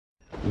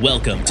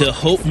Welcome to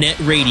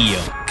HopeNet Radio,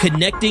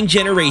 connecting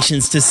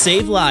generations to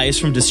save lives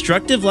from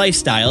destructive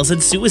lifestyles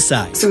and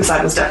suicide.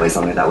 Suicide was definitely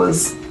something that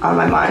was on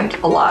my mind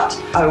a lot.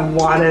 I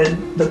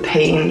wanted the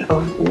pain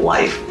of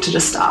life to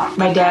just stop.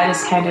 My dad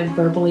is kind of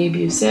verbally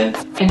abusive,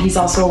 and he's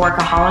also a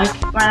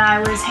workaholic. When I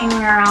was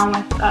hanging around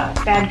with a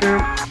bad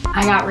group,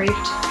 I got raped.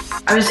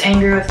 I was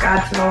angry with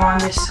God for the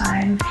longest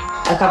time.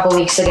 A couple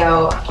weeks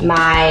ago,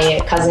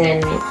 my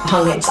cousin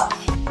hung himself.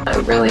 I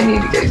really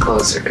need to get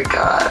closer to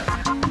God.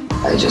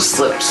 I just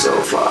slipped so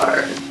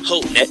far.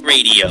 HopeNet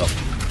Radio.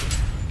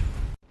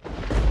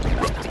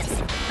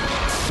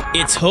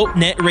 It's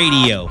HopeNet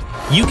Radio.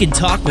 You can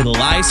talk with a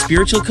live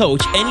spiritual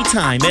coach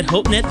anytime at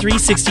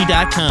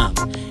HopeNet360.com.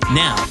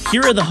 Now,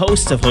 here are the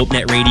hosts of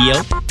HopeNet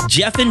Radio,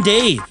 Jeff and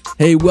Dave.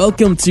 Hey,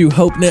 welcome to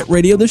HopeNet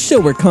Radio, the show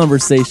where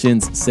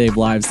conversations save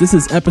lives. This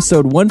is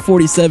episode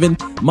 147.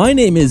 My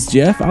name is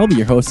Jeff. I'll be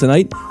your host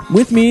tonight.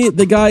 With me,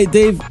 the guy,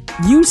 Dave.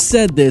 You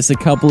said this a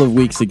couple of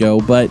weeks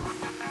ago, but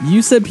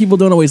you said people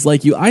don't always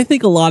like you. I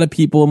think a lot of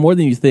people, more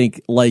than you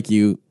think, like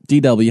you.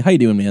 DW, how you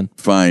doing, man?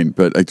 Fine,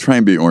 but I try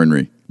and be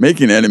ornery.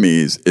 Making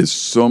enemies is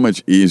so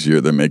much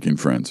easier than making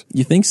friends.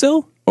 You think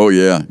so? Oh,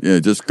 yeah. Yeah,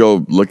 just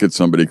go look at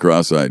somebody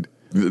cross-eyed.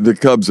 The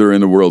Cubs are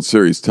in the World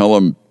Series. Tell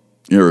them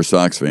you're a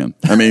Sox fan.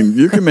 I mean,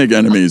 you can make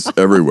enemies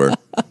everywhere.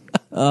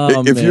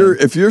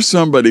 If you're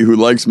somebody who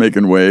likes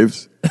making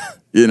waves,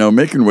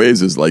 making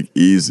waves is like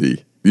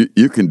easy.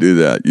 You can do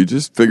that. You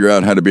just figure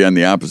out how to be on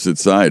the opposite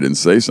side and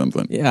say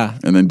something. Yeah.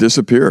 And then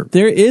disappear.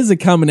 There is a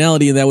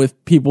commonality in that with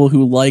people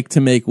who like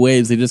to make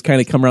waves. They just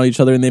kind of come around each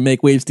other and they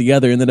make waves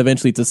together, and then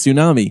eventually it's a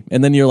tsunami.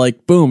 And then you're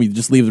like, boom, you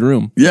just leave the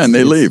room. Yeah, and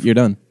they leave. You're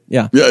done.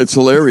 Yeah. Yeah, it's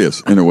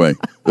hilarious in a way.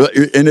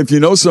 And if you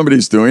know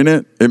somebody's doing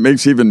it, it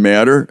makes you even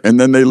madder. And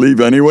then they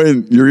leave anyway,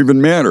 and you're even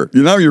madder.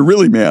 Now you're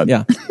really mad.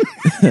 Yeah.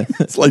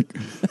 It's like,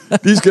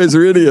 these guys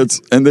are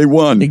idiots, and they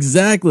won.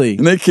 Exactly.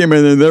 And they came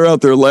in, and they're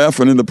out there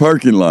laughing in the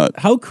parking lot.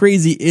 How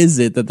crazy is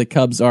it that the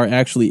Cubs are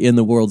actually in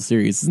the World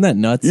Series? Isn't that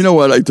nuts? You know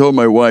what? I told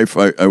my wife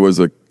I was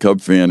a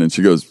Cub fan, and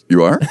she goes,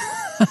 "You are?"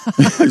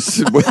 I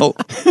said, well,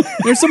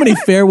 there's so many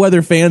fair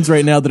weather fans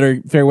right now that are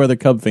fair weather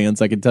Cub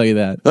fans. I can tell you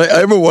that. I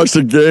haven't watched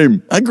a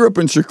game. I grew up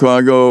in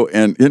Chicago,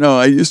 and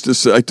I used to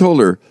say, I told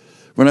her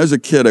when I was a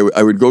kid,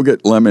 I would go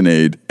get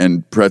lemonade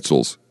and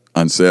pretzels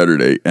on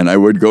Saturday, and I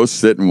would go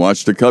sit and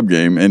watch the Cub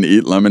game and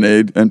eat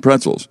lemonade and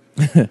pretzels.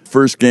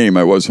 First game,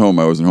 I was home.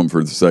 I wasn't home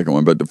for the second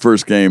one, but the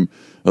first game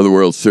of the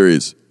World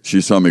Series, she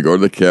saw me go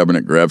to the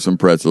cabinet, grab some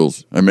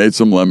pretzels. I made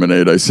some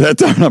lemonade. I sat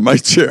down on my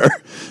chair.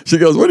 She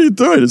goes, "What are you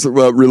doing?" I said,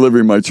 "Well,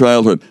 reliving my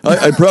childhood."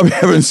 I probably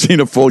haven't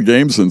seen a full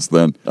game since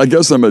then. I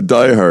guess I'm a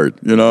diehard.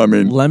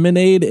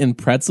 Lemonade and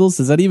pretzels,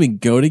 does that even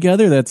go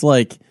together? That's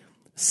like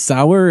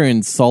sour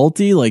and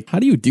salty. Like, how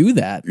do you do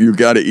that? You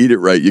got to eat it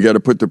right. You got to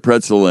put the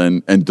pretzel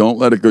in and don't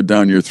let it go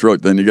down your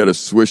throat. Then you got to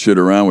swish it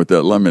around with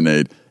that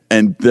lemonade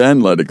and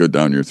then let it go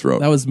down your throat.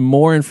 That was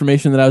more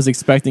information than I was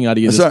expecting out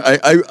of you. So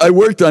I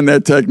worked on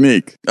that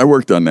technique. I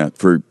worked on that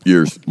for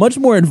years. Much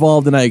more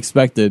involved than I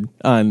expected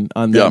on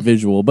that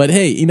visual. But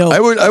hey,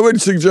 I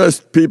would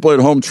suggest people at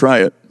home try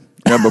it.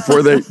 Yeah,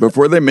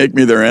 before they make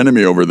me their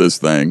enemy over this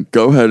thing,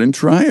 go ahead and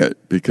try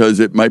it, because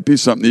it might be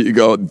something that you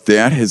go,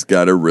 that has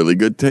got a really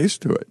good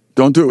taste to it.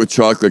 Don't do it with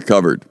chocolate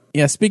covered.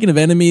 Yeah, speaking of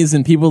enemies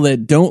and people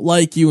that don't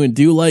like you and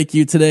do like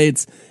you today,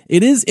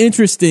 it is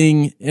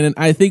interesting, and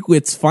I think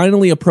it's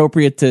finally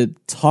appropriate to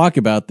talk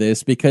about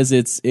this because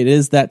it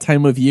is that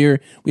time of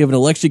year. We have an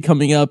election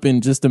coming up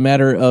in just a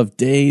matter of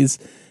days,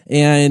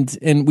 and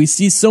we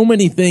see so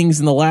many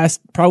things in the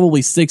last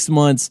probably 6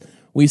 months.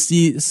 We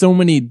see so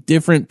many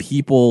different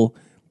people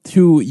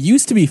who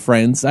used to be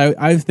friends.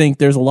 I think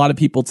there's a lot of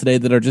people today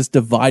that are just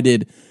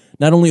divided,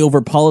 not only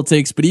over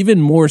politics, but even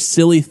more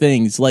silly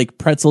things like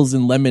pretzels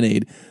and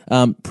lemonade,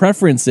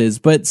 preferences.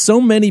 But so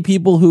many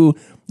people who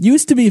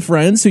used to be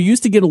friends, who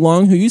used to get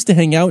along, who used to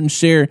hang out and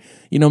share,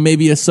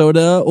 maybe a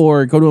soda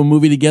or go to a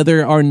movie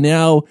together, are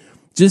now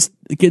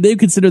they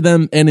consider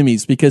them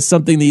enemies because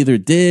something they either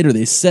did or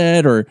they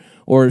said or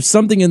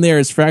something in there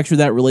has fractured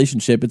that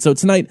relationship. And so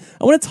tonight,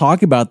 I want to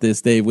talk about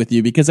this, Dave, with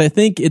you, because I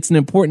think it's an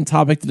important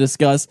topic to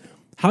discuss.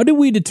 How do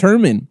we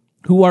determine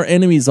who our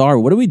enemies are?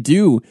 What do we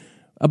do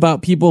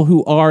about people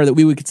that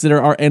we would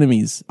consider our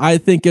enemies? I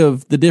think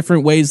of the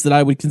different ways that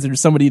I would consider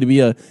somebody to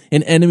be an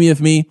enemy of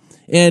me.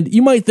 And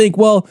you might think,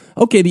 well,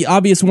 okay, the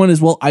obvious one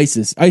is,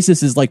 ISIS.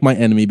 ISIS is like my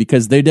enemy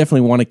because they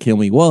definitely want to kill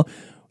me. Well,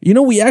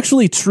 we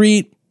actually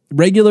treat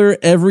regular,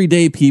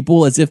 everyday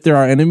people as if they're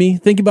our enemy.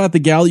 Think about the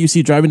gal you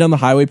see driving down the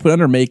highway, put on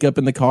her makeup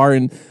in the car,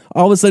 and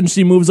all of a sudden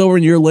she moves over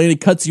in your lane,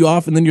 it cuts you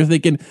off, and then you're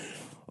thinking,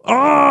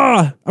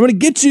 I'm going to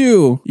get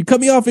you. You cut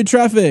me off in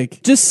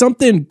traffic. Just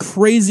something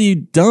crazy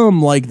dumb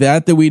like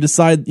that we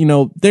decide,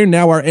 they're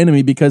now our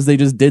enemy because they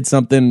just did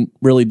something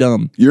really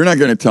dumb. You're not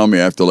going to tell me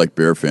I have to like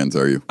Bear fans,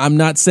 are you? I'm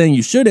not saying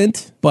you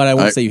shouldn't, but I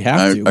won't say you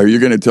have to. Are you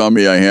going to tell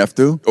me I have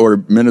to?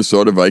 Or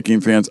Minnesota Viking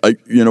fans?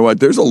 You know what?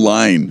 There's a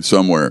line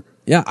somewhere.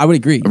 Yeah, I would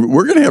agree.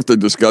 We're going to have to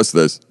discuss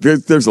this.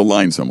 There's a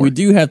line somewhere. We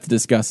do have to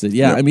discuss it.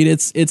 Yeah. I mean,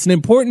 it's an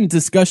important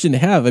discussion to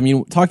have. I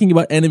mean, talking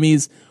about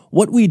enemies,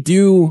 what we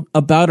do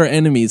about our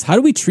enemies. How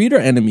do we treat our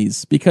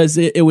enemies? Because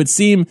it would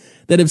seem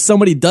that if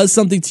somebody does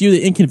something to you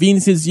that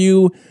inconveniences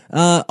you,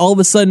 all of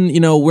a sudden,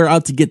 we're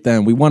out to get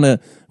them. We want to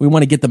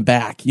get them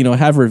back,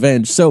 have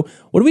revenge. So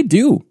what do we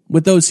do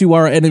with those who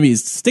are our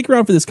enemies? Stick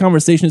around for this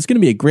conversation. It's going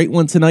to be a great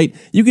one tonight.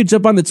 You can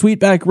jump on the tweet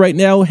back right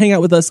now. Hang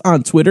out with us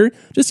on Twitter.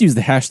 Just use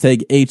the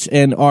hashtag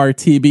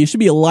HNRTB. It should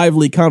be a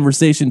lively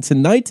conversation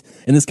tonight.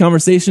 And this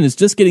conversation is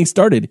just getting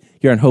started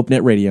here on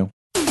HopeNet Radio.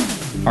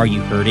 Are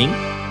you hurting?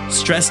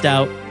 Stressed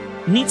out?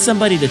 Need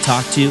somebody to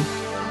talk to?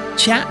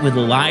 Chat with a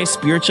live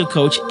spiritual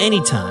coach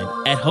anytime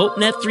at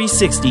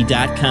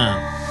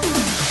HopeNet360.com.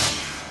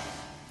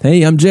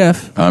 Hey, I'm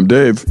Jeff. I'm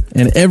Dave.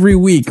 And every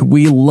week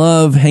we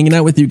love hanging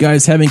out with you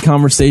guys, having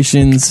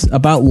conversations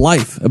about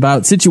life,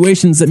 about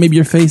situations that maybe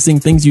you're facing,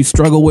 things you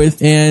struggle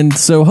with. And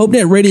so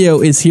HopeNet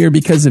Radio is here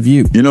because of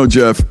you.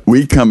 Jeff,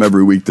 we come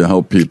every week to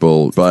help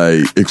people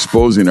by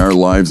exposing our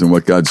lives and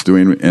what God's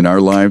doing in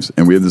our lives.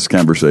 And we have this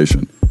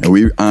conversation. And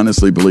we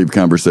honestly believe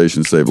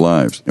conversations save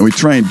lives. And we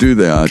try and do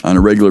that on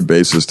a regular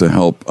basis to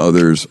help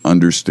others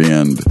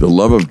understand the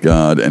love of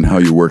God and how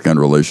you work on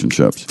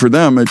relationships. For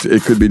them,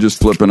 it could be just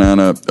flipping on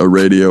a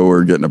radio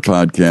or getting a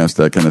podcast,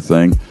 that kind of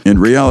thing. In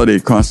reality,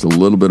 it costs a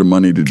little bit of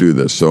money to do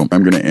this. So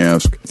I'm going to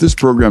ask, if this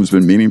program's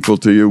been meaningful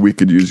to you, we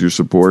could use your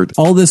support.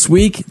 All this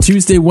week,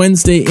 Tuesday,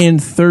 Wednesday,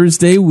 and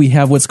Thursday, we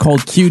have what's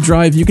called Q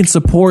Drive. You can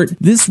support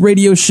this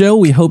radio show.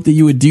 We hope that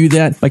you would do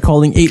that by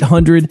calling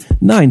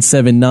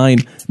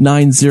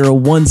 800-979-9010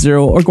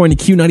 or going to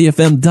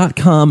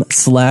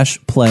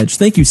Q90fm.com/pledge.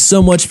 Thank you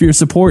so much for your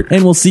support,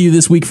 and we'll see you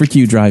this week for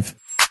Q Drive.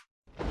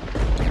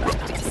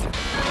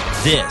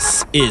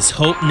 This is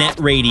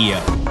HopeNet Radio.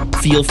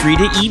 Feel free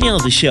to email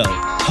the show,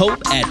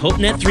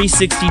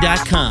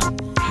 hope@hopenet360.com.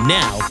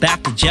 Now,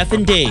 back to Jeff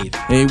and Dave.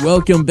 Hey,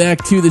 welcome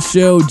back to the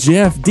show.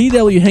 Jeff,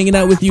 DW hanging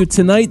out with you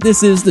tonight.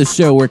 This is the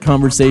show where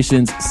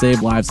conversations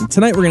save lives. And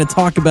tonight we're going to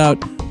talk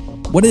about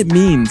what it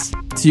means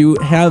to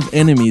have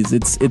enemies.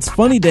 It's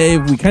funny,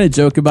 Dave. We kind of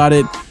joke about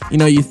it.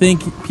 You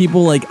think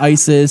people like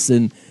ISIS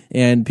and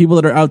people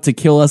that are out to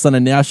kill us on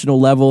a national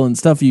level and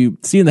stuff you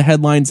see in the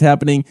headlines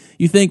happening,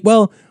 you think,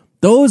 well,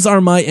 those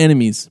are my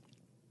enemies.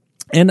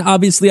 And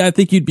obviously, I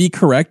think you'd be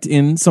correct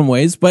in some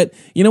ways. But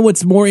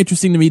what's more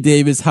interesting to me,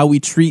 Dave, is how we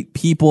treat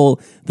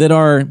people that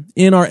are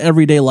in our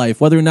everyday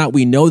life, whether or not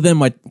we know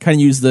them. I kind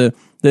of use the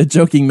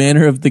joking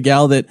manner of the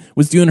gal that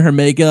was doing her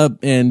makeup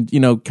and,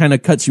 kind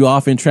of cuts you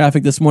off in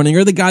traffic this morning,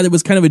 or the guy that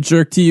was kind of a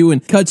jerk to you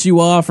and cuts you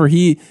off, or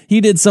he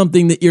did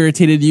something that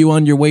irritated you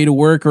on your way to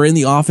work or in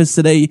the office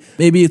today.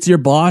 Maybe it's your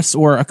boss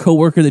or a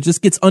coworker that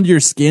just gets under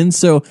your skin.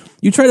 So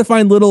you try to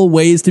find little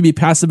ways to be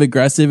passive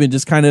aggressive and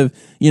just kind of,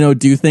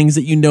 do things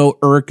that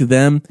irk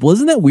them. Well,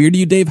 isn't that weird to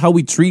you, Dave, how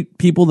we treat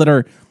people that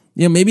are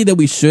maybe that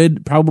we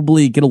should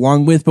probably get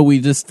along with, but we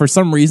just, for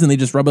some reason, they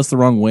just rub us the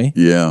wrong way?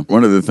 Yeah.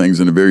 One of the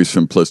things in a very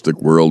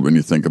simplistic world, when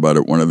you think about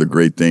it, one of the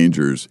great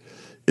dangers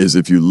is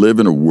if you live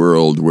in a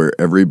world where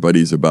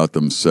everybody's about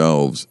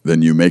themselves,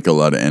 then you make a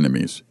lot of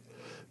enemies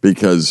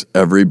because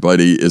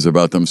everybody is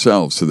about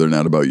themselves, so they're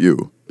not about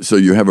you. So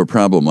you have a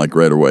problem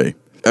right away.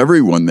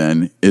 Everyone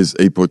then is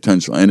a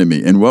potential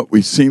enemy. And what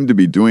we seem to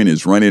be doing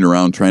is running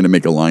around trying to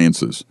make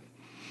alliances.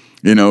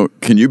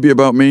 Can you be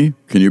about me?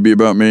 Can you be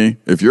about me?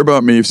 If you're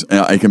about me,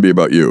 I can be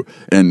about you.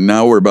 And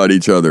now we're about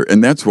each other.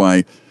 And that's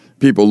why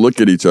people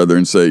look at each other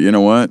and say, you know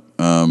what?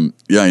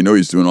 Yeah, I know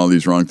he's doing all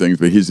these wrong things,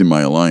 but he's in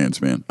my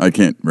alliance, man. I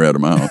can't rat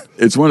him out.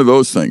 It's one of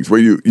those things where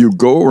you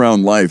go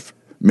around life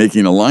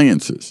making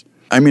alliances.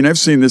 I mean, I've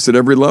seen this at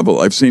every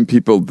level. I've seen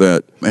people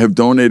that have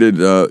donated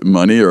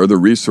money or other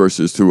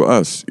resources to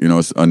us,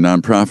 a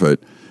nonprofit,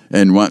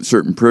 and want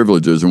certain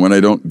privileges. And when I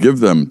don't give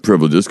them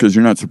privileges, because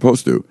you're not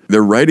supposed to,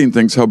 they're writing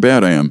things how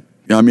bad I am.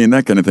 I mean,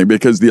 that kind of thing,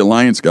 because the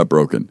alliance got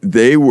broken.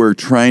 They were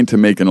trying to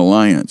make an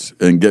alliance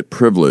and get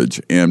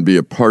privilege and be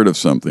a part of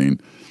something,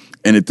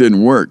 and it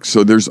didn't work.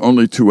 So there's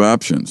only two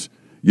options.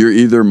 You're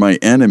either my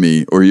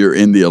enemy or you're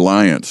in the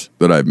alliance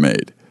that I've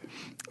made.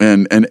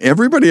 And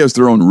everybody has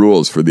their own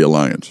rules for the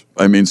alliance.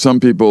 I mean,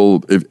 some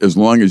people, as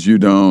long as you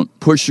don't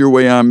push your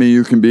way on me,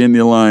 you can be in the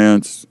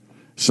alliance.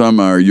 Some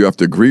are, you have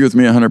to agree with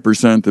me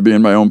 100% to be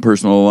in my own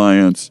personal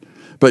alliance.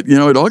 But,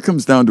 it all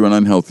comes down to an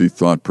unhealthy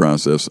thought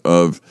process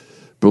of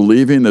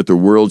believing that the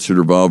world should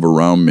revolve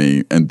around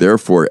me, and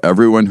therefore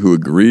everyone who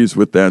agrees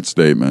with that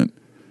statement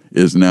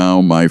is now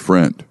my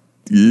friend.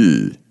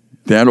 Ew.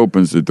 That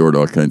opens the door to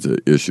all kinds of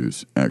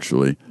issues,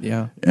 actually.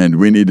 Yeah. And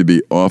we need to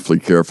be awfully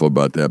careful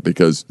about that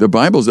because the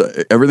Bible's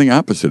everything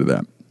opposite of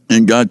that.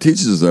 And God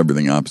teaches us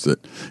everything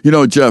opposite.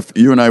 Jeff,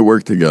 you and I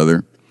work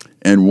together.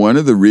 And one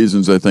of the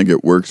reasons I think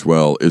it works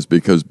well is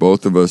because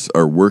both of us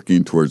are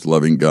working towards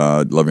loving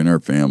God, loving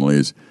our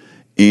families,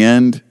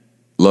 and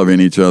loving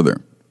each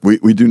other.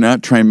 We do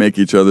not try and make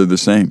each other the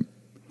same.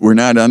 We're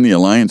not on the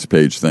alliance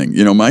page thing.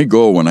 My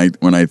goal when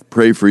I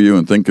pray for you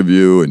and think of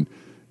you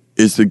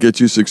is to get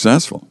you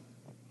successful.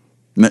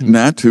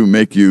 Not to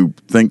make you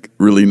think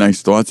really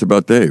nice thoughts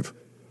about Dave.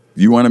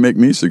 You want to make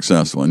me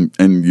successful.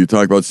 And you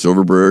talk about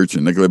Silver Birch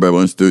and Nicolay Bible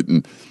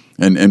Institute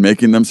and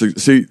making them succeed.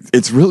 See,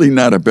 it's really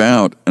not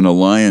about an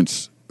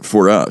alliance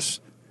for us.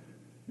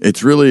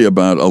 It's really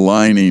about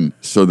aligning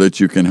so that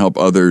you can help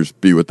others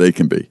be what they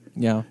can be.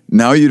 Yeah.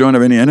 Now you don't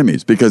have any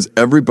enemies because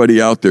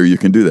everybody out there you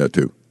can do that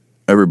to.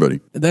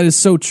 Everybody. That is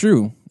so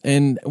true.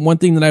 And one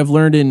thing that I've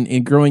learned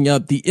in growing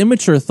up, the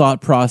immature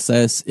thought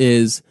process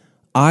is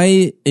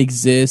I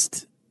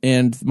exist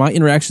and my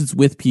interactions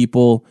with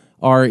people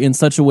are in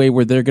such a way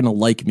where they're going to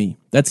like me.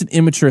 That's an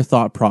immature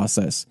thought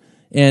process.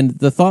 And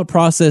the thought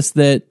process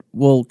that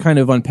we'll kind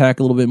of unpack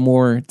a little bit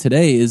more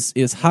today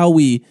is how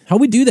we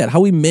do that,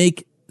 how we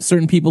make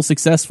certain people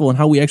successful and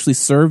how we actually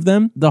serve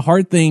them. The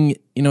hard thing,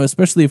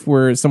 especially if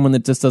we're someone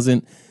that just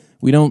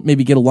we don't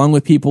maybe get along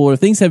with people or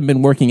things haven't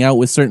been working out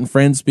with certain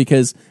friends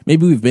because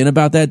maybe we've been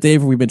about that,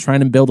 Dave, or we've been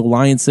trying to build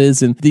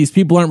alliances and these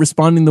people aren't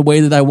responding the way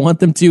that I want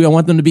them to. I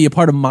want them to be a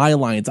part of my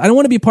alliance. I don't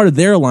want to be a part of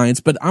their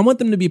alliance, but I want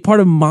them to be part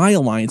of my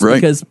alliance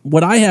because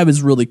what I have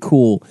is really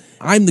cool.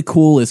 I'm the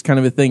coolest kind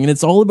of a thing. And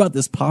it's all about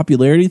this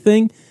popularity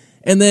thing.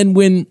 And then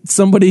when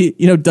somebody,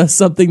 does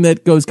something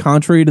that goes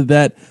contrary to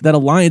that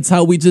alliance,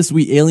 how we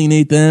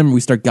alienate them, we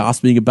start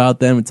gossiping about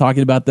them and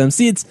talking about them.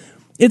 See,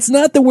 it's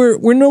not that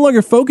we're no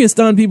longer focused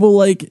on people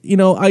like,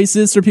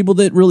 ISIS or people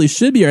that really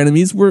should be our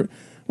enemies. We're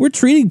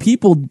treating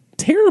people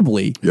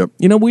terribly. Yep.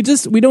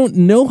 We don't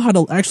know how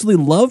to actually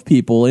love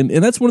people. And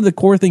that's one of the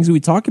core things we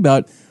talk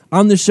about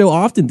on the show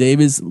often,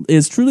 Dave,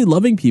 is truly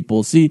loving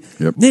people. See,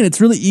 man,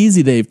 it's really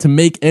easy, Dave, to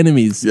make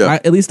enemies. Yeah.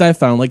 At least I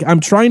found. Like I'm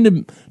trying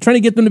to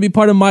get them to be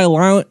part of my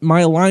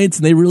alliance,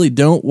 and they really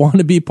don't want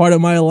to be part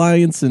of my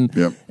alliance. And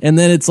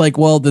then it's like,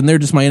 well, then they're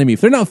just my enemy.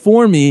 If they're not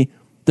for me,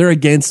 they're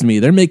against me.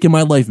 They're making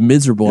my life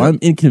miserable. I'm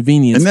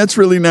inconvenienced. And that's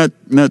really not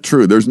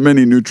true. There's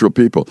many neutral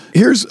people.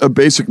 Here's a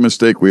basic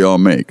mistake we all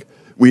make.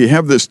 We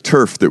have this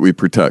turf that we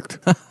protect.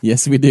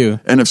 Yes, we do.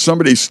 And if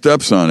somebody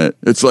steps on it,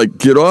 it's like,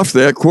 get off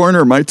that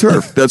corner, my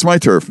turf. That's my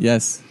turf.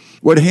 Yes.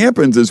 What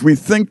happens is we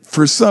think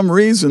for some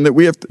reason that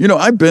we have to,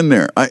 I've been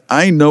there.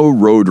 I know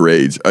road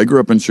rage. I grew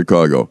up in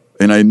Chicago,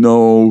 and I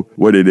know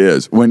what it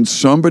is. When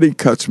somebody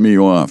cuts me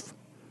off,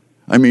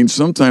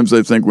 sometimes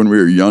I think when we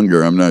were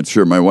younger, I'm not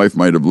sure, my wife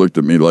might have looked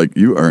at me like,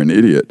 you are an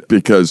idiot.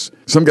 Because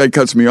some guy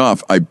cuts me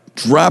off, I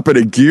drop it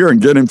a gear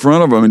and get in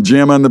front of him and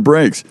jam on the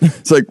brakes.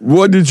 It's like,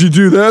 what did you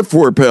do that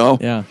for, pal?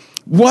 Yeah.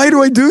 Why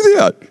do I do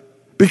that?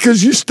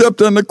 Because you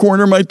stepped on the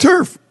corner of my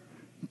turf.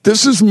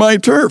 This is my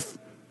turf.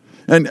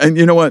 And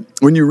you know what?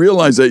 When you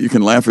realize that, you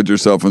can laugh at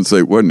yourself and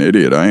say, what an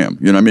idiot I am.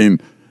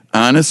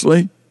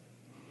 Honestly.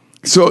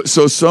 So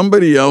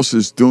somebody else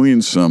is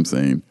doing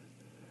something,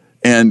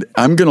 and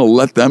I'm going to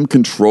let them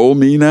control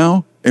me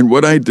now and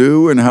what I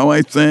do and how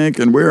I think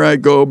and where I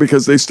go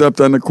because they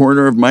stepped on the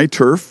corner of my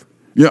turf.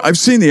 I've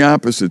seen the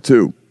opposite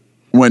too.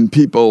 When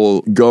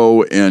people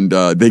go and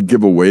they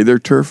give away their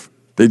turf,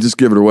 they just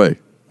give it away.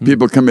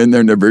 People come in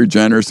there and they're very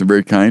generous and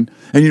very kind.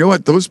 And you know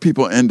what? Those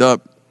people end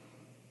up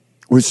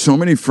with so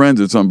many friends,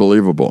 it's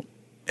unbelievable.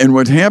 And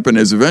what happened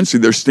is eventually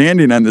they're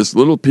standing on this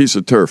little piece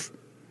of turf,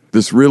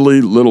 this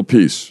really little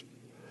piece.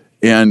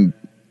 And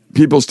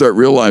people start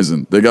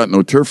realizing they got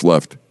no turf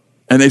left.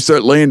 And they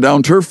start laying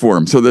down turf for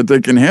them so that they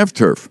can have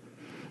turf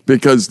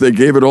because they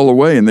gave it all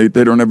away and they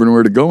don't have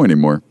anywhere to go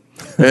anymore.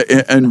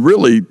 And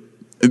really,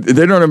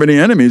 they don't have any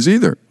enemies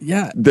either.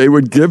 Yeah. They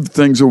would give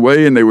things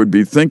away and they would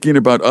be thinking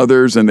about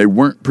others and they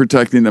weren't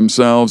protecting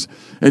themselves.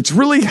 It's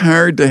really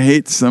hard to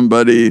hate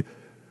somebody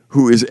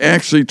who is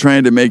actually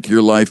trying to make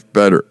your life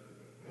better.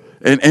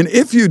 And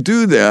if you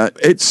do that,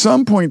 at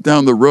some point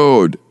down the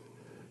road,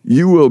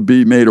 you will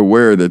be made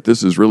aware that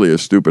this is really a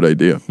stupid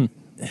idea.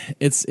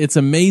 It's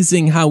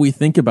amazing how we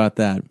think about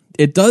that.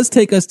 It does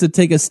take us to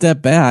take a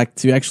step back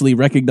to actually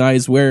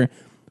recognize where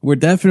we're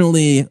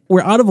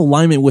out of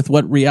alignment with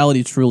what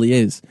reality truly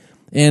is.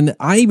 And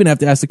I even have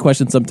to ask the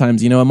question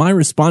sometimes, am I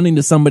responding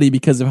to somebody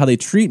because of how they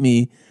treat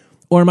me,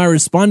 or am I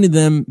responding to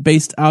them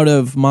based out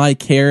of my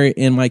care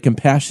and my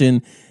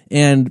compassion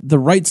and the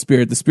right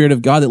spirit, the spirit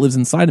of God that lives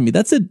inside of me?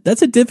 That's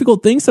a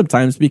difficult thing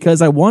sometimes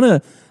because I want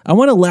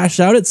to lash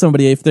out at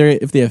somebody if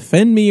they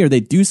offend me or they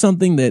do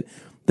something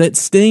that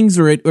stings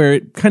or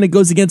it kind of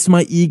goes against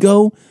my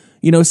ego.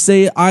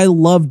 Say I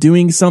love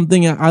doing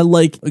something. I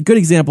like a good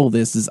example of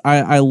this is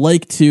I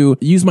like to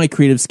use my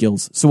creative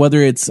skills. So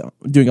whether it's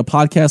doing a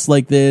podcast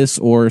like this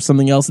or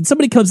something else, and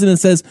somebody comes in and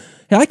says,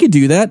 hey, I could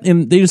do that.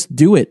 And they just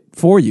do it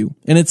for you.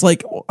 And it's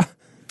like,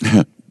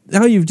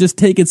 now you've just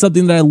taken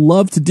something that I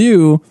love to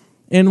do.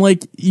 And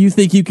like, you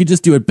think you could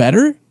just do it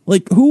better?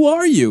 Like, who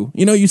are you?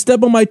 You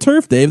step on my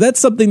turf, Dave. That's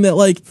something that,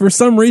 like, for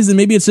some reason,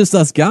 maybe it's just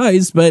us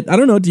guys, but I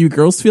don't know. Do you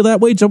girls feel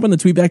that way? Jump on the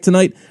tweet back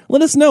tonight.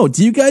 Let us know.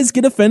 Do you guys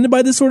get offended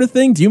by this sort of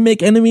thing? Do you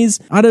make enemies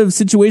out of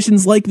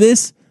situations like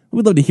this?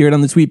 We'd love to hear it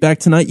on the tweet back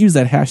tonight. Use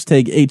that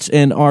hashtag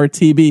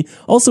HNRTB.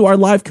 Also, our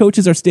live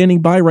coaches are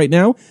standing by right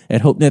now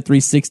at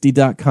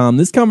HopeNet360.com.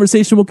 This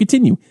conversation will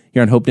continue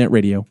here on HopeNet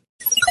Radio.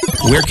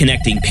 We're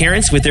connecting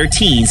parents with their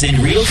teens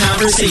in real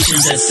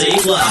conversations that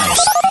save lives.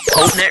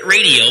 HopeNet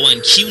Radio on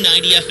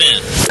Q90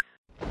 FM.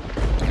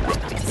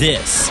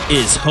 This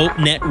is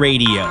HopeNet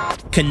Radio.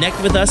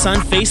 Connect with us on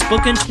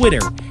Facebook and Twitter.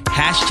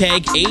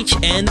 Hashtag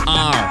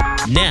HNR.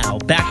 Now,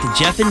 back to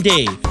Jeff and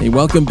Dave. Hey,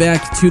 welcome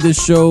back to the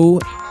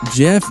show.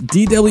 Jeff,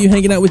 DW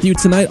hanging out with you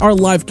tonight. Our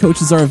live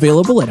coaches are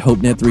available at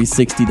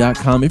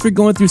HopeNet360.com. If you're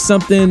going through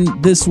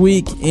something this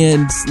week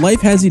and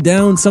life has you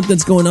down,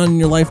 something's going on in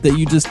your life that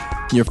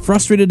you're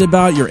frustrated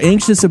about, you're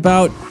anxious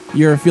about,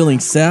 you're feeling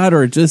sad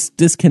or just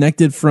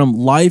disconnected from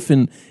life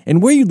and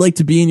where you'd like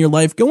to be in your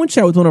life, go and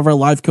chat with one of our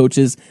live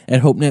coaches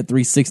at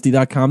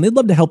HopeNet360.com. They'd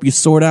love to help you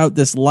sort out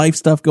this life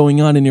stuff going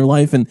on in your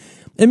life and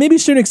maybe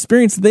share an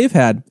experience that they've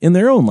had in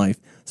their own life.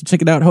 So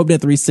check it out,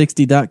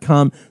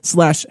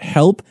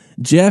 HopeNet360.com/help.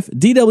 Jeff,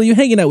 DW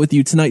hanging out with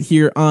you tonight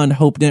here on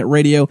HopeNet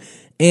Radio.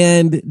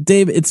 And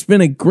Dave, it's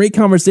been a great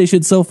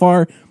conversation so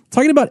far,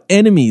 talking about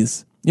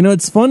enemies. You know,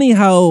 it's funny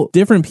how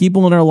different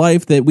people in our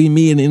life that we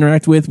meet and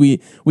interact with, we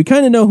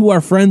kind of know who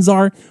our friends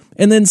are.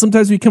 And then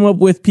sometimes we come up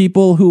with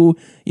people who,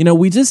 you know,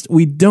 we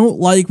don't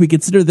like, we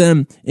consider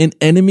them an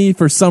enemy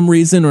for some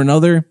reason or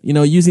another. You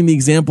know, using the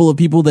example of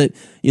people that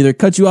either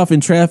cut you off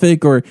in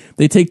traffic or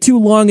they take too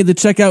long at the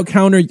checkout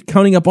counter,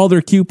 counting up all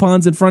their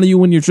coupons in front of you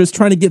when you're just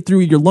trying to get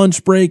through your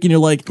lunch break and you're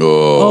like,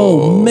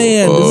 oh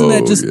man, doesn't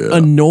that just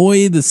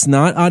annoy the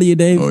snot out of you,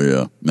 Dave? Oh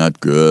yeah,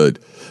 not good.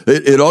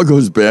 It all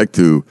goes back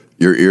to,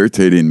 you're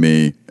irritating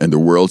me, and the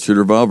world should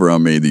revolve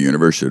around me. The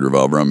universe should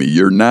revolve around me.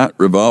 You're not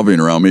revolving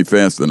around me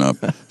fast enough.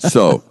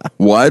 So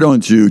why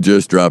don't you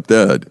just drop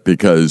dead?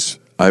 Because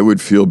I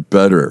would feel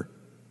better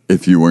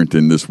if you weren't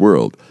in this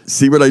world.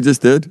 See what I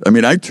just did? I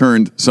mean, I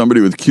turned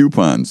somebody with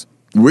coupons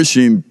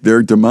wishing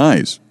their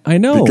demise. I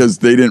know. Because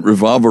they didn't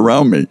revolve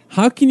around me.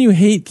 How can you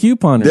hate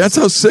couponers? That's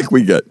how sick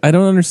we get. I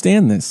don't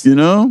understand this. You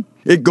know?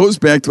 It goes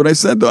back to what I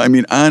said, though. I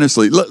mean,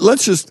 honestly,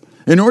 let's just...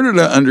 In order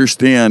to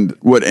understand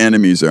what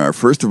enemies are,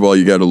 first of all,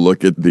 you got to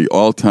look at the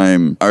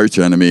all-time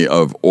archenemy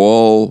of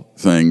all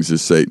things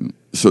is Satan.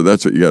 So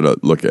that's what you got to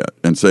look at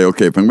and say,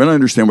 okay, if I'm going to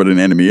understand what an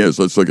enemy is,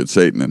 let's look at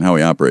Satan and how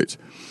he operates.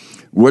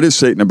 What is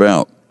Satan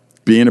about?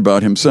 Being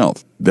about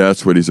himself.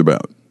 That's what he's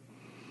about.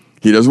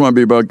 He doesn't want to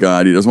be about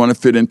God. He doesn't want to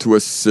fit into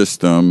a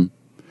system.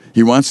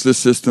 He wants the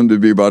system to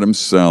be about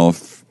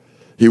himself.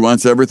 He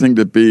wants everything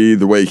to be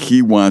the way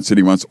he wants it.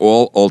 He wants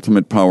all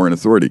ultimate power and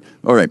authority.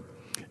 All right.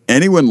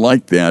 Anyone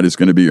like that is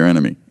going to be your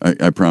enemy,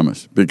 I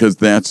promise, because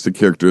that's the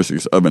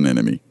characteristics of an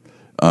enemy,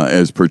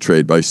 as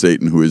portrayed by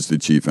Satan, who is the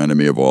chief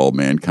enemy of all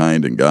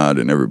mankind and God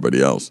and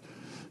everybody else.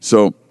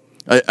 So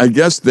I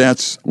guess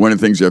that's one of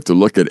the things you have to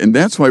look at. And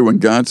that's why when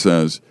God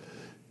says,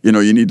 you know,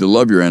 you need to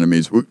love your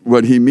enemies,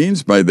 what he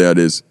means by that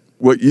is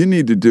what you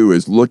need to do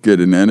is look at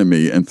an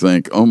enemy and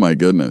think, oh, my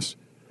goodness,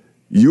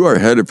 you are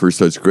headed for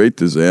such great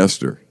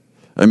disaster.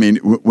 I mean,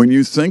 when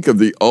you think of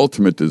the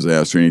ultimate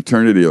disaster, an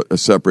eternity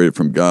separated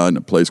from God in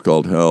a place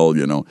called hell,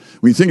 you know,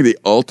 when you think of the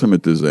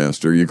ultimate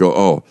disaster, you go,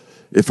 oh,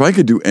 if I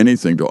could do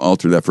anything to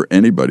alter that for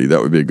anybody, that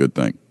would be a good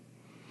thing.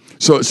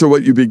 So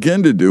what you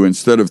begin to do,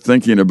 instead of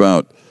thinking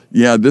about,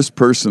 yeah, this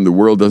person, the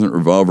world doesn't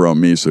revolve around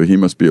me, so he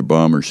must be a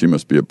bum or she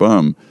must be a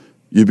bum,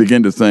 you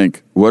begin to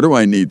think, what do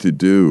I need to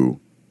do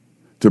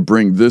to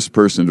bring this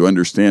person to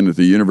understand that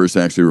the universe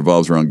actually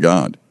revolves around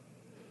God?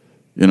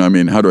 You know, I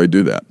mean, how do I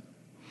do that?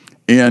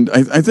 And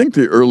I think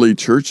the early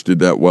church did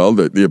that well,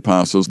 that the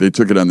apostles, they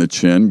took it on the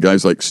chin.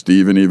 Guys like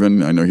Stephen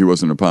even, I know he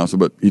wasn't an apostle,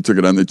 but he took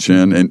it on the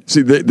chin. And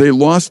see, they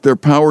lost their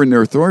power and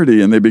their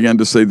authority, and they began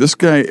to say, this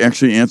guy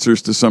actually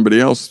answers to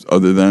somebody else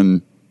other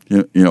than,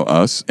 you know,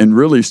 us. And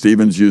really,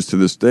 Stephen's used to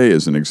this day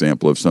as an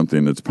example of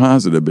something that's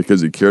positive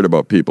because he cared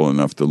about people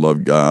enough to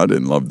love God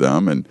and love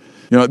them. And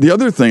you know, the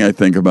other thing I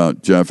think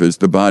about, Jeff, is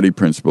the body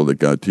principle that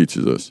God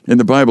teaches us. In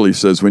the Bible, he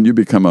says when you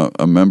become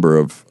a member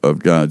of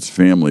God's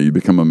family, you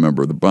become a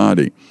member of the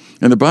body.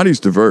 And the body's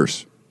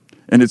diverse.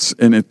 And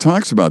it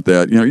talks about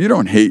that. You know, you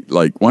don't hate,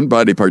 like, one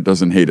body part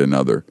doesn't hate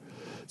another.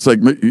 It's like,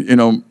 you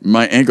know,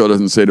 my ankle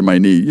doesn't say to my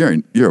knee,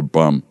 you're a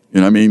bum. You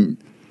know, I mean,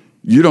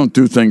 you don't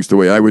do things the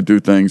way I would do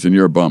things, and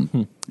you're a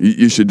bum.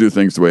 You should do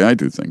things the way I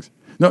do things.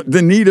 No,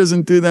 the knee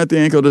doesn't do that. The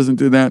ankle doesn't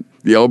do that.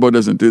 The elbow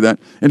doesn't do that.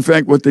 In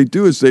fact, what they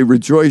do is they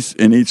rejoice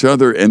in each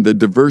other and the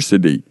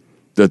diversity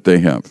that they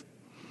have.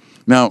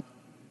 Now,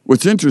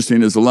 what's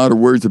interesting is a lot of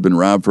words have been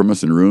robbed from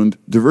us and ruined.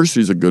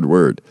 Diversity is a good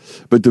word.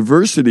 But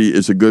diversity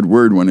is a good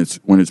word when it's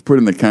put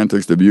in the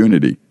context of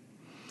unity.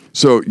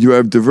 So you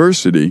have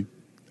diversity,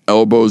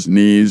 elbows,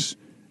 knees,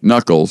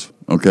 knuckles,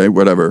 okay,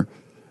 whatever,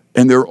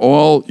 and they're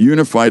all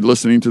unified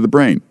listening to the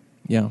brain.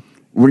 Yeah.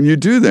 When you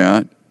do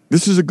that,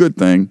 this is a good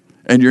thing.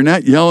 And you're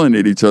not yelling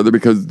at each other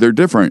because they're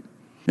different.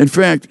 In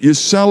fact, you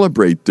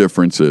celebrate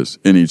differences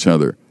in each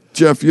other.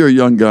 Jeff, you're a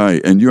young guy,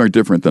 and you are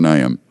different than I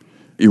am.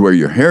 You wear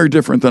your hair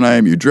different than I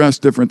am. You dress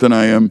different than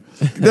I am.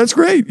 That's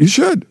great. You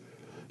should.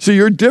 So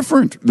you're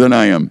different than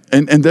I am.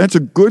 And that's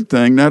a good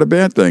thing, not a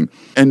bad thing.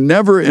 And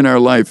never in our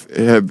life,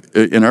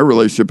 in our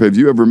relationship, have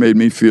you ever made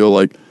me feel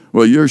like,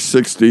 well, you're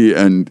 60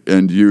 and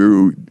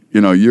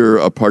you're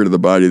a part of the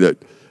body that,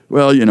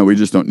 well, you know, we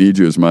just don't need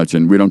you as much,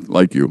 and we don't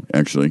like you,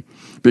 actually.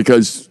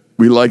 Because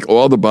we like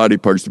all the body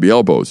parts to be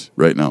elbows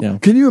right now. Yeah.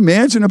 Can you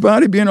imagine a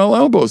body being all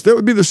elbows? That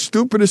would be the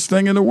stupidest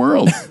thing in the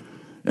world.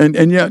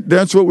 And yet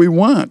that's what we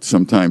want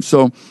sometimes.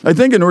 So I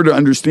think in order to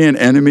understand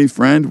enemy,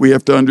 friend, we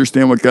have to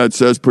understand what God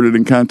says, put it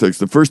in context.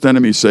 The first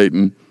enemy is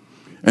Satan,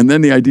 and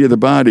then the idea of the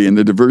body and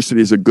the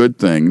diversity is a good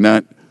thing,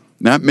 not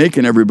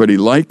making everybody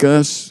like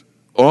us.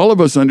 All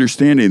of us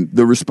understanding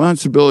the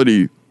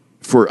responsibility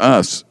for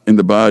us in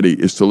the body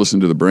is to listen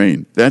to the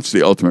brain. That's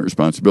the ultimate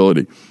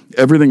responsibility.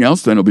 Everything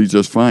else then will be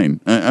just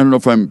fine. I don't know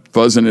if I'm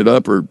fuzzing it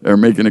up or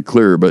making it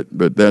clear, but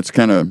that's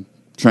kind of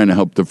trying to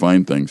help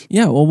define things.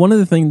 Yeah, well, one of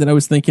the things that I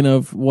was thinking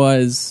of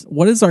was,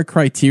 what is our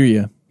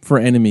criteria for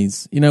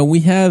enemies? You know,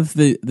 we have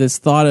this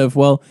thought of,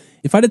 well,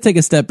 if I had to take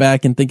a step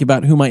back and think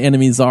about who my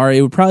enemies are,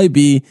 it would probably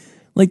be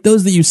like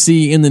those that you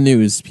see in the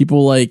news.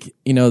 People like,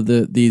 you know,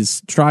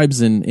 these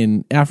tribes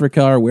in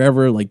Africa or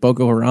wherever, like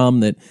Boko Haram,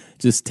 that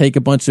just take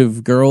a bunch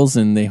of girls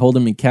and they hold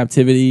them in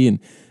captivity.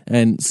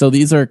 And so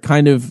these are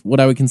kind of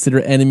what I would consider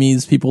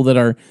enemies, people that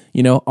are,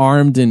 you know,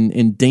 armed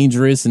and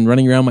dangerous and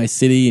running around my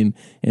city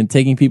and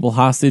taking people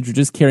hostage or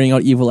just carrying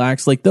out evil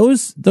acts. Like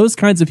those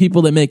kinds of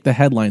people that make the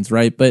headlines,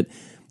 right? But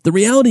the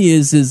reality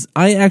is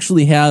I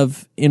actually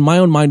have, in my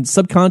own mind,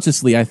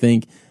 subconsciously, I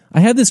think,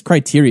 I have this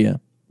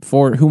criteria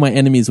for who my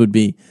enemies would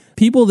be.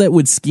 People that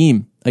would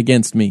scheme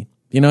against me.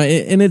 You know,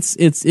 and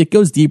it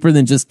goes deeper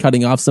than just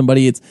cutting off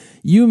somebody. It's,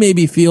 you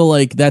maybe feel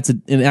like that's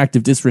an act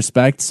of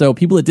disrespect. So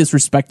people that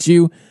disrespect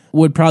you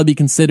would probably be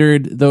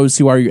considered those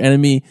who are your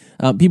enemy.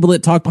 People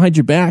that talk behind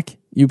your back,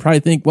 you probably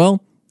think,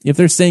 well, if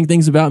they're saying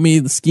things about me,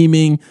 the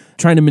scheming,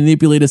 trying to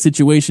manipulate a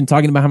situation,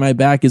 talking behind my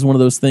back is one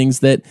of those things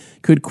that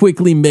could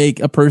quickly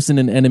make a person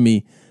an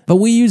enemy. But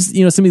we use,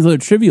 you know, some of these other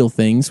trivial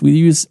things. We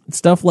use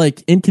stuff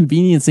like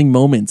inconveniencing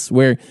moments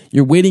where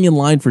you're waiting in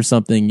line for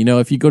something. You know,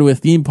 if you go to a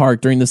theme park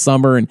during the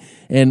summer and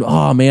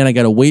oh man, I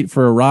got to wait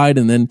for a ride.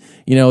 And then,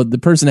 you know, the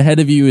person ahead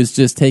of you is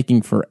just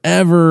taking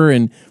forever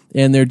and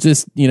they're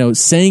just, you know,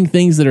 saying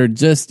things that are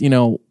just, you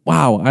know,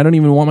 wow, I don't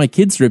even want my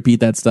kids to repeat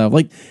that stuff.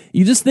 Like,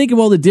 you just think of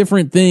all the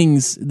different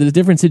things, the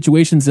different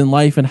situations in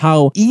life and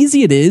how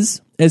easy it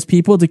is as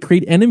people to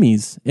create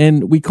enemies.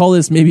 And we call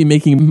this maybe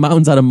making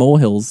mountains out of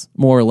molehills,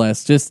 more or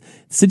less, just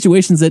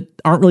situations that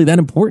aren't really that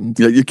important.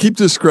 Yeah, you keep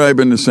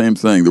describing the same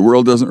thing. The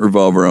world doesn't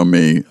revolve around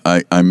me.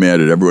 I'm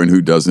mad at everyone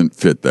who doesn't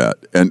fit that.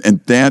 And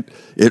that,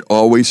 it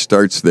always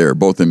starts there,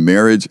 both in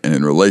marriage and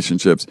in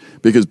relationships.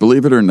 Because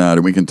believe it or not,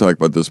 and we can talk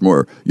about this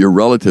more, your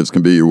relatives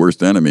can be your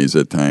worst enemies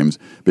at times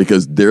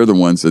because they're the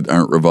ones that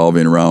aren't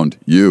revolving around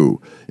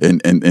you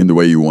and the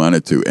way you want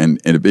it to.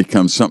 And it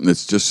becomes something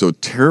that's just so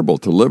terrible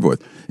to live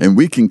with. And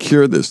we can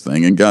cure this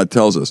thing. And God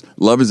tells us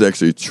love is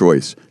actually a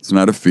choice. It's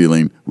not a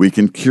feeling. We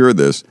can cure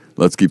this.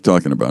 Let's keep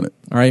talking about it.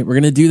 All right, we're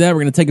going to do that.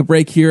 We're going to take a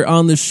break here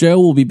on the show.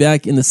 We'll be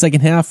back in the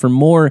second half for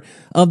more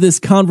of this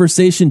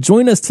conversation.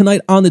 Join us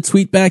tonight on the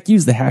tweetback.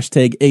 Use the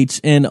hashtag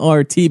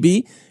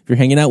HNRTB if you're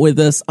hanging out with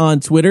us on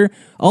Twitter.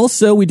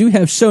 Also, we do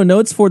have show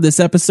notes for this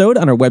episode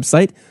on our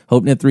website,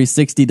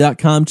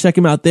 HopeNet360.com. Check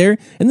them out there.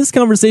 And this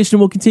conversation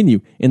will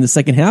continue in the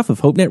second half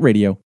of HopeNet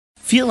Radio.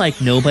 Feel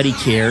like nobody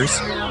cares?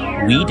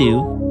 We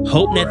do.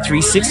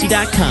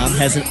 HopeNet360.com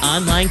has an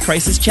online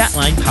crisis chat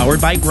line powered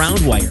by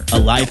Groundwire. A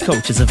live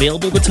coach is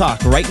available to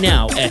talk right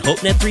now at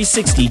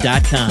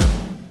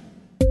HopeNet360.com.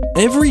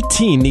 Every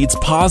teen needs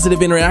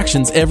positive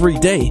interactions every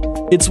day.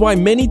 It's why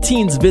many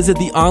teens visit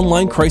the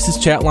online crisis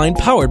chat line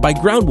powered by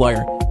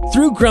Groundwire.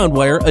 Through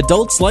Groundwire,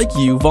 adults like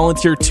you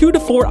volunteer 2 to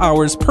 4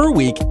 hours per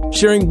week,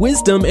 sharing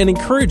wisdom and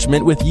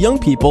encouragement with young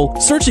people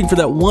searching for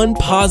that one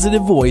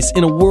positive voice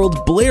in a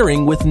world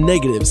blaring with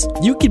negatives.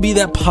 You could be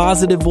that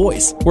positive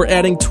voice. We're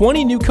adding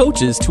 20 new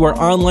coaches to our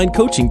online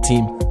coaching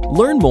team.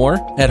 Learn more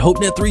at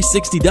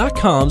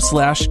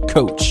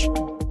HopeNet360.com/coach.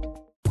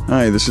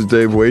 Hi, this is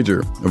Dave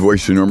Wager, a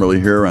voice you normally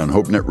hear on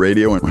HopeNet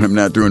Radio. And when I'm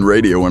not doing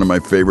radio, one of my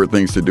favorite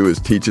things to do is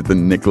teach at the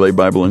Nicolet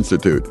Bible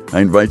Institute. I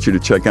invite you to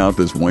check out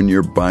this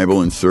one-year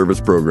Bible and service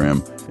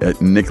program at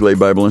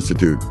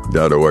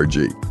nicoletbibleinstitute.org.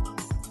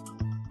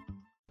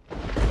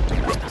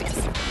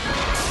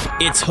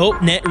 It's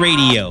HopeNet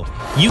Radio.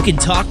 You can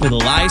talk with a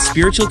live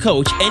spiritual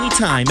coach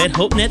anytime at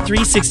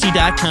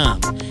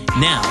HopeNet360.com.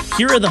 Now,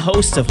 here are the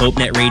hosts of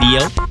HopeNet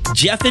Radio,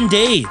 Jeff and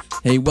Dave.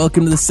 Hey,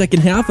 welcome to the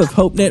second half of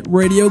HopeNet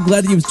Radio.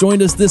 Glad that you've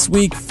joined us this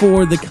week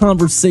for the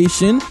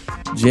conversation.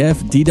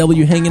 Jeff,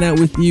 DW hanging out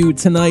with you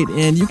tonight,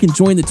 and you can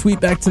join the tweet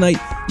back tonight.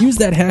 Use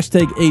that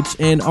hashtag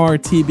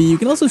HNRTB. You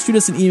can also shoot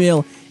us an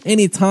email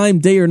anytime,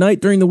 day or night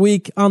during the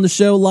week on the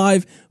show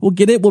live. We'll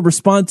get it. We'll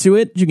respond to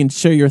it. You can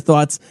share your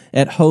thoughts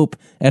at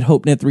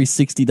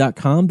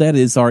hope@hopenet360.com. That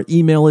is our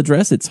email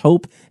address. It's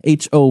hope,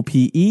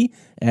 HOPE,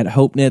 at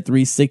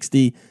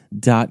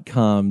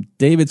hopenet360.com.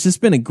 Dave, it's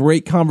just been a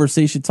great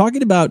conversation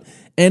talking about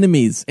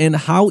enemies and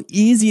how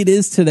easy it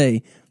is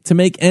today to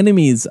make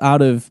enemies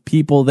out of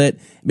people that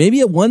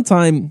maybe at one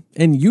time,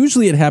 and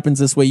usually it happens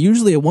this way,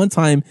 usually at one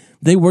time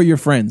they were your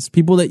friends,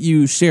 people that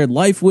you shared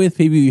life with,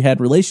 maybe you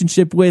had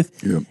relationship with,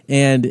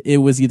 and it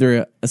was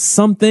either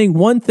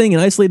one thing, an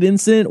isolated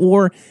incident,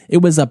 or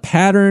it was a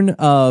pattern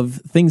of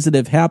things that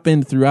have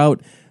happened throughout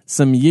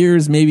some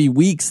years, maybe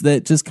weeks,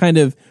 that just kind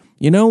of,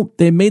 you know,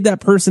 they made that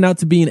person out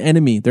to be an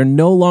enemy. They're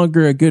no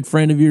longer a good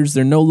friend of yours.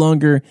 They're no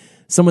longer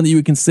someone that you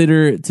would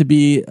consider to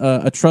be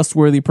a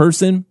trustworthy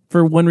person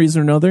for one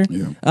reason or another.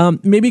 Yeah.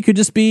 Maybe it could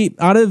just be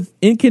out of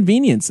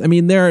inconvenience. I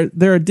mean, there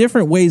are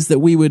different ways that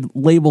we would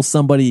label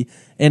somebody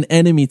an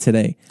enemy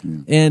today.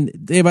 And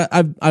Dave,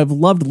 I've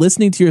loved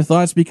listening to your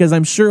thoughts, because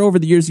I'm sure over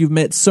the years you've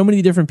met so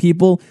many different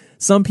people.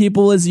 Some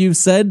people, as you've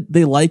said,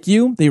 they like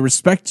you, they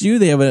respect you,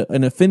 they have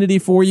an affinity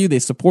for you, they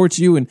support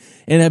you, and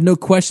have no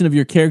question of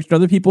your character.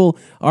 Other people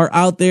are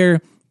out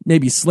there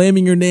maybe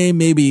slamming your name,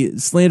 maybe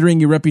slandering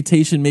your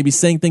reputation, maybe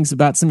saying things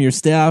about some of your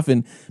staff,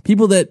 and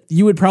people that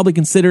you would probably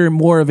consider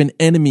more of an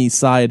enemy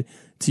side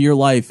to your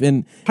life.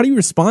 And how do you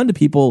respond to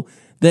people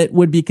that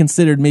would be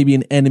considered maybe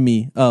an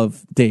enemy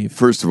of Dave?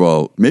 First of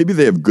all, maybe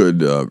they have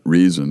good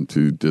reason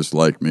to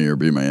dislike me or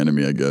be my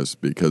enemy, I guess,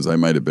 because I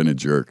might have been a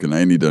jerk, and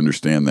I need to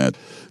understand that.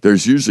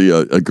 There's usually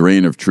a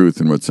grain of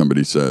truth in what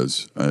somebody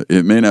says.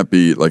 It may not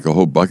be like a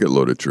whole bucket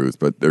load of truth,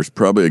 but there's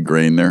probably a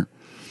grain there.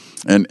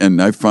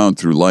 And I've found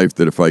through life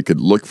that if I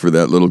could look for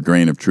that little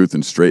grain of truth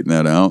and straighten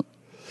that out,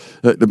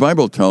 the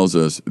Bible tells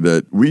us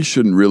that we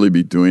shouldn't really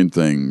be doing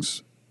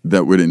things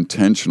that would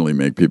intentionally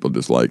make people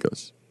dislike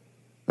us.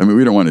 I mean,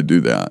 we don't want to do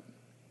that.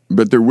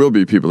 But there will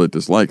be people that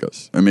dislike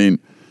us. I mean,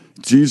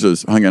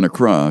 Jesus hung on a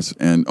cross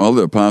and all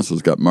the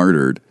apostles got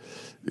martyred.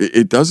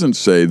 It doesn't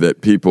say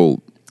that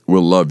people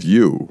will love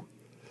you.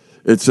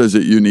 It says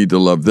that you need to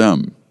love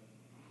them.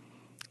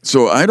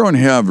 So I don't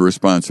have a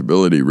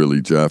responsibility,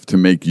 really, Jeff, to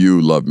make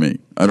you love me.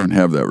 I don't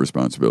have that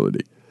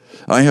responsibility.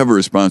 I have a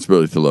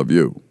responsibility to love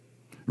you,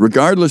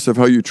 regardless of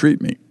how you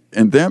treat me.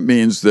 And that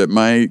means that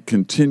my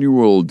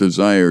continual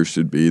desire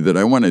should be that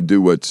I want to do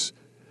what's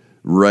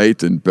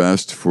right and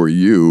best for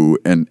you,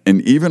 and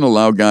even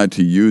allow God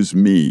to use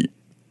me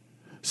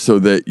so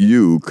that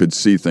you could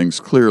see things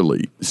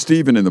clearly.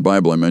 Stephen in the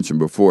Bible I mentioned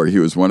before, he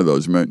was one of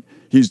those men.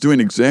 He's doing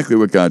exactly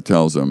what God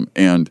tells him.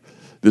 And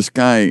this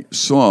guy,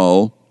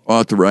 Saul,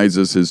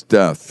 authorizes his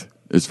death,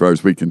 as far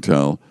as we can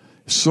tell.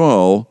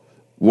 Saul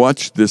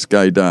watched this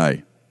guy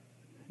die.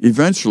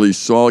 Eventually,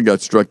 Saul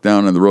got struck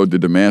down on the road to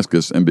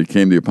Damascus and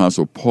became the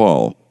Apostle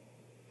Paul.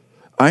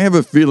 I have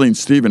a feeling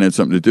Stephen had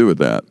something to do with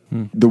that.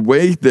 The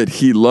way that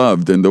he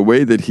loved and the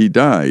way that he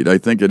died, I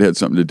think it had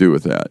something to do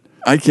with that.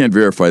 I can't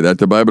verify that.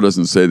 The Bible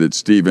doesn't say that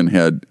Stephen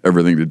had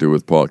everything to do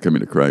with Paul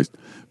coming to Christ.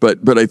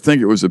 But I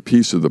think it was a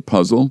piece of the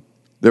puzzle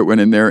that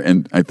went in there,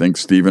 and I think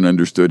Stephen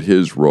understood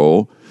his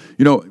role.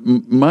 You know,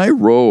 my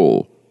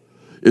role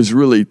is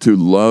really to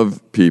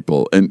love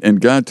people, and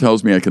God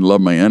tells me I can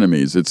love my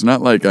enemies. It's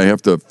not like I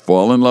have to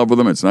fall in love with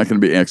them. It's not going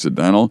to be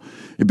accidental.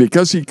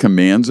 Because he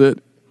commands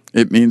it,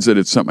 it means that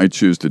it's something I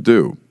choose to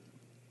do.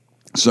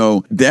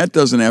 So that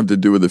doesn't have to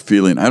do with the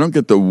feeling. I don't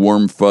get the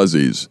warm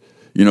fuzzies,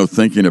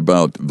 thinking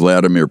about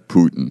Vladimir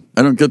Putin.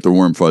 I don't get the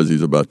warm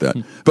fuzzies about that.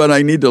 But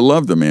I need to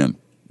love the man.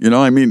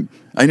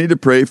 I need to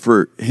pray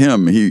for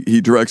him. He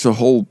directs a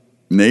whole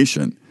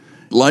nation.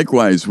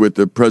 Likewise with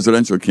the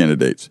presidential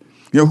candidates.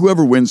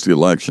 Whoever wins the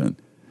election,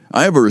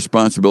 I have a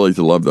responsibility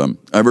to love them.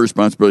 I have a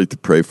responsibility to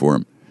pray for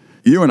them.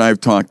 You and I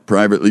have talked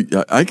privately.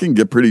 I can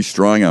get pretty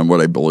strong on what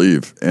I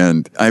believe,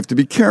 and I have to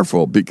be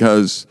careful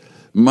because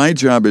my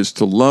job is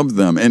to love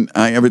them, and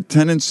I have a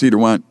tendency to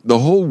want the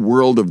whole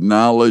world of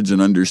knowledge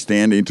and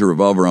understanding to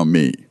revolve around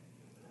me.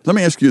 Let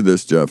me ask you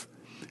this, Jeff.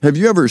 Have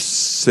you ever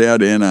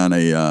sat in on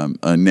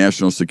a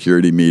national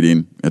security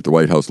meeting at the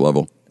White House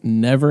level?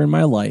 Never in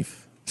my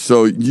life.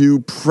 So you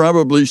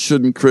probably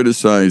shouldn't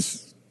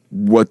criticize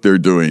what they're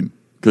doing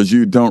because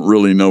you don't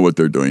really know what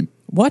they're doing.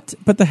 What?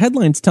 But the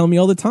headlines tell me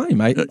all the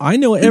time. I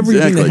know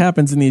everything that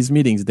happens in these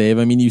meetings, Dave.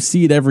 I mean, you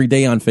see it every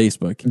day on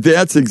Facebook.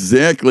 That's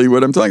exactly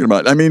what I'm talking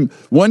about. I mean,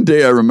 one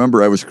day I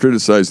remember I was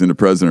criticizing the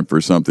president for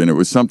something. It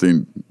was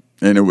something,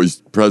 and it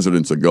was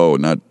presidents ago,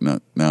 not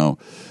now.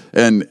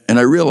 And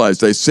I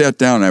realized I sat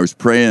down, I was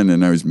praying,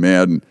 and I was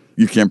mad. And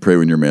you can't pray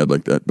when you're mad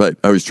like that. But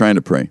I was trying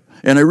to pray.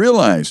 And I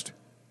realized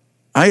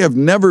I have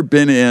never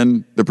been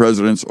in the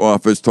president's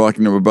office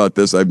talking to him about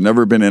this. I've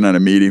never been in on a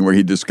meeting where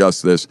he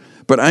discussed this.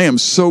 But I am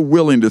so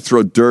willing to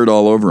throw dirt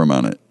all over him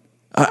on it.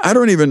 I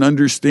don't even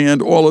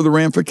understand all of the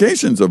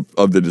ramifications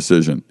of the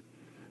decision.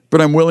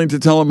 But I'm willing to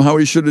tell him how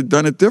he should have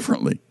done it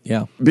differently.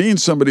 Yeah. Being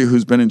somebody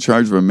who's been in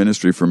charge of a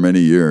ministry for many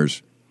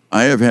years,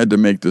 I have had to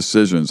make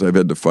decisions. I've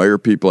had to fire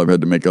people. I've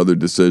had to make other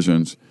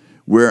decisions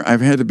where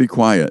I've had to be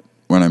quiet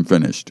when I'm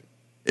finished.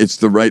 It's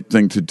the right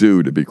thing to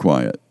do to be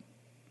quiet.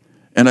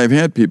 And I've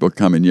had people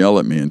come and yell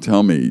at me and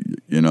tell me,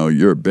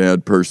 you're a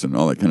bad person,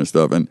 all that kind of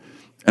stuff. And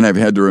I've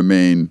had to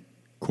remain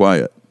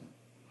quiet.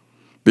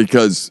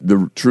 Because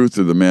the truth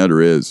of the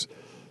matter is,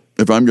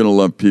 if I'm going to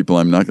love people,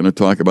 I'm not going to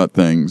talk about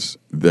things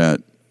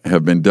that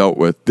have been dealt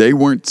with. They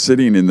weren't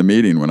sitting in the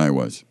meeting when I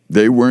was.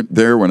 They weren't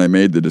there when I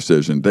made the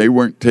decision. They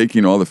weren't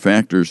taking all the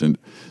factors. And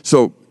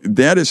so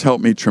that has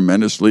helped me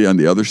tremendously on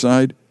the other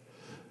side.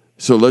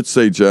 So let's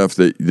say, Jeff,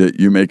 that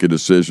you make a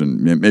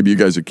decision. Maybe you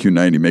guys at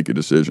Q90 make a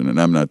decision, and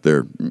I'm not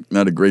there.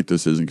 Not a great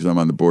decision because I'm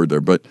on the board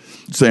there, but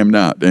say I'm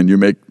not, and you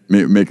make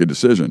a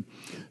decision.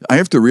 I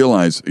have to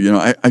realize,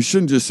 I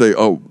shouldn't just say,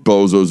 oh,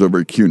 bozos over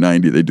at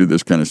Q90, they do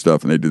this kind of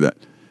stuff and they do that.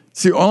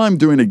 See, all I'm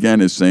doing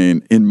again is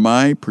saying, in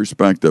my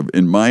perspective,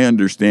 in my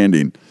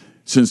understanding,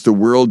 since the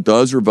world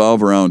does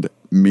revolve around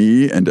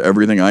me and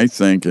everything I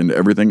think and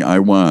everything I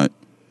want,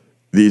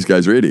 these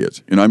guys are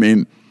idiots. You know what I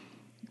mean?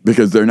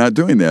 Because they're not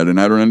doing that,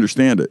 and I don't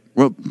understand it.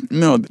 Well,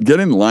 no, get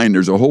in line.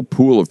 There's a whole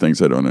pool of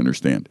things I don't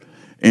understand,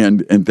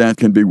 and that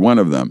can be one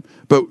of them.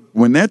 But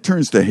when that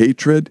turns to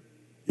hatred,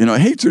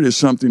 hatred is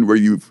something where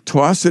you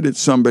toss it at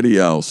somebody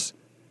else,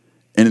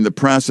 and in the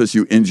process,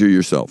 you injure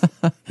yourself.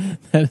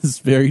 That is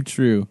very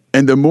true.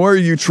 And the more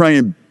you try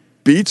and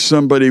beat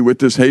somebody with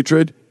this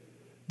hatred,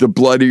 the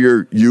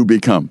bloodier you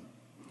become.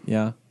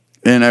 Yeah.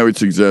 And I would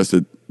suggest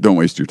that don't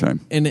waste your time.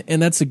 And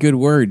that's a good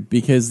word,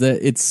 because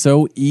it's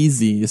so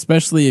easy,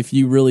 especially if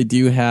you really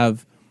do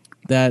have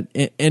that.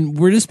 And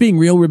we're just being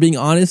real. We're being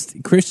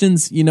honest.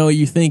 Christians,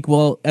 you think,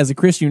 well, as a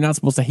Christian, you're not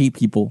supposed to hate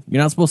people.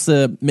 You're not supposed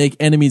to make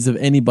enemies of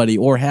anybody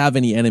or have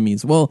any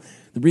enemies. Well,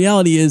 the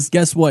reality is,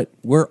 guess what?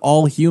 We're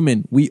all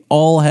human. We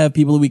all have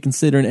people that we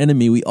consider an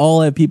enemy. We all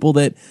have people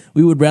that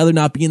we would rather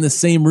not be in the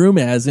same room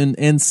as.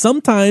 And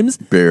sometimes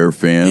Bear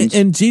fans.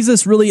 And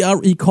Jesus really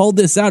he called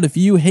this out. If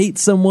you hate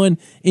someone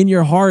in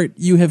your heart,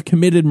 you have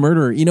committed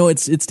murder.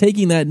 It's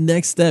taking that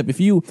next step. If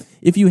you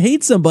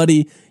hate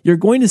somebody, you're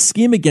going to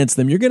scheme against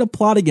them. You're going to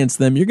plot against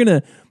them. You're going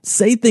to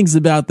say things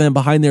about them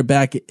behind their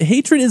back.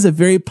 Hatred is a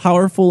very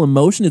powerful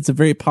emotion. It's a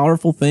very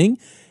powerful thing.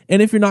 And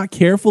if you're not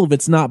careful, if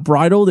it's not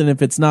bridled and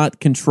if it's not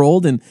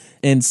controlled and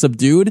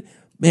subdued,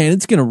 man,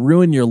 it's going to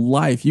ruin your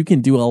life. You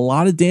can do a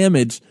lot of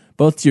damage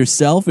both to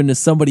yourself and to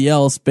somebody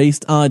else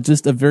based on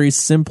just a very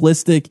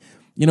simplistic,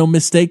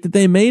 mistake that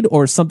they made,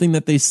 or something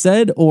that they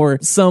said, or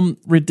some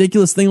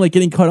ridiculous thing like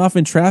getting cut off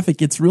in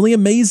traffic. It's really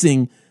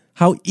amazing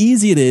how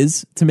easy it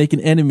is to make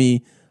an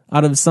enemy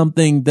out of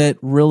something that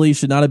really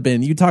should not have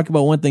been. You talk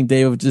about one thing,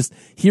 Dave, of just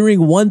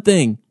hearing one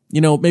thing.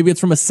 Maybe it's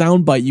from a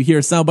soundbite. You hear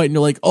a soundbite and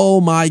you're like, oh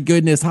my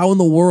goodness, how in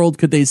the world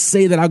could they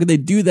say that? How could they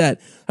do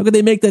that? How could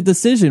they make that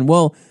decision?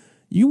 Well,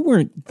 you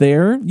weren't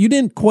there. You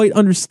didn't quite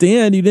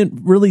understand. You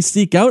didn't really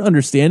seek out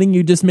understanding.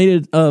 You just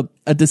made a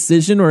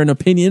decision or an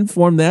opinion,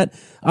 formed that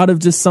out of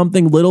just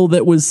something little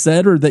that was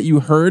said or that you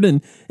heard,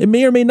 and it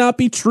may or may not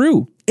be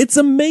true. It's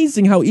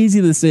amazing how easy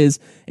this is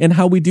and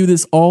how we do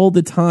this all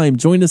the time.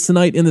 Join us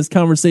tonight in this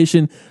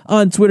conversation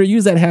on Twitter.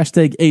 Use that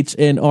hashtag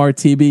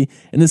HNRTB,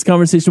 and this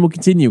conversation will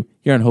continue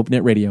here on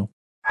HopeNet Radio.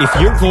 If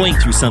you're going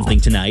through something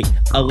tonight,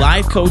 a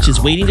live coach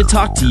is waiting to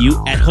talk to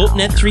you at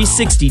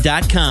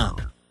HopeNet360.com.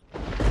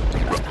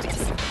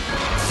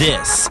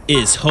 This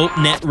is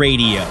HopeNet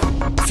Radio.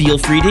 Feel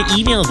free to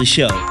email the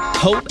show,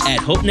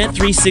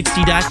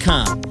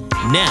 hope@HopeNet360.com.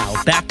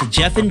 Now, back to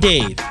Jeff and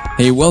Dave.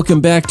 Hey,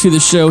 welcome back to the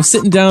show.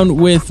 Sitting down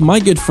with my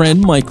good friend,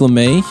 Mike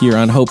LeMay, here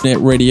on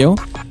HopeNet Radio.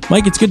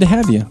 Mike, it's good to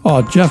have you.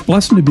 Oh, Jeff,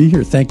 blessed to be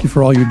here. Thank you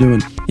for all you're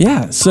doing.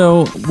 Yeah,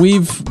 so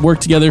we've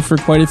worked together for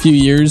quite a few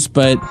years,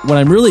 but what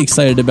I'm really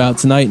excited about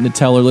tonight and to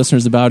tell our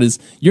listeners about is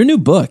your new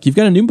book. You've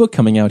got a new book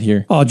coming out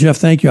here. Oh, Jeff,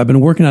 thank you. I've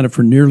been working on it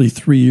for nearly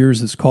 3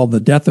 years. It's called The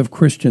Death of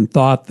Christian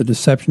Thought, The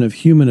Deception of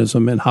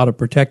Humanism, and How to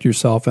Protect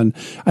Yourself. And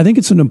I think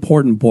it's an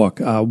important book,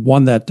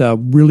 one that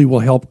really will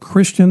help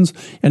Christians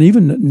and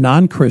even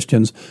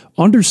non-Christians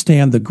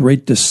understand the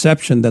great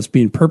deception that's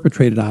being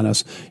perpetrated on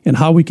us and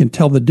how we can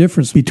tell the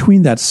difference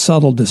between that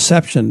subtle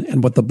deception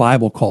and what the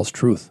Bible calls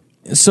truth.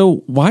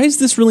 So why is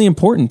this really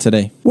important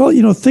today?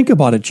 Well, think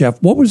about it,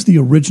 Jeff. What was the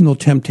original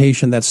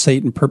temptation that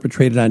Satan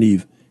perpetrated on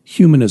Eve?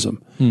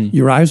 Humanism.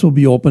 Your eyes will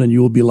be open and you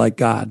will be like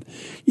God.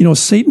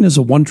 Satan is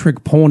a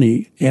one-trick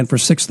pony, and for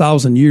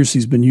 6,000 years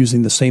he's been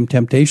using the same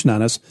temptation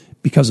on us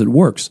because it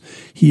works.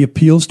 He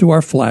appeals to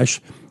our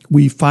flesh.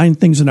 We find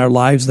things in our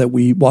lives that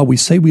while we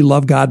say we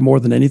love God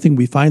more than anything,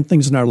 we find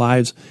things in our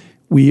lives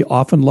we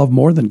often love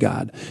more than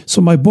God.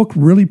 So my book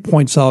really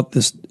points out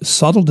this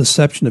subtle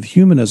deception of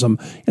humanism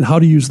and how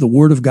to use the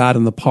Word of God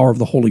and the power of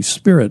the Holy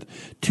Spirit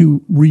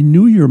to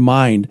renew your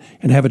mind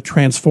and have it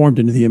transformed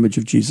into the image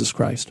of Jesus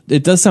Christ.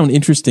 It does sound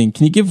interesting.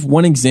 Can you give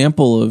one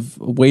example of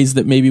ways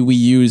that maybe we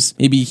use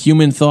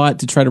human thought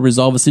to try to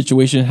resolve a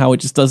situation, how it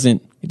just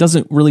doesn't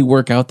really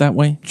work out that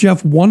way?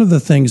 Jeff, one of the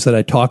things that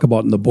I talk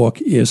about in the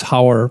book is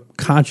how our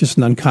conscious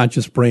and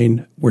unconscious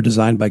brain were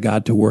designed by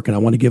God to work. And I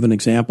want to give an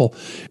example.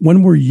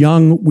 When we're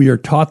young, we are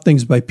taught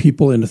things by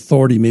people in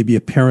authority, maybe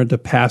a parent, a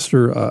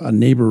pastor, a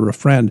neighbor, or a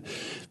friend,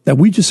 that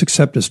we just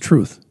accept as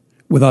truth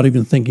without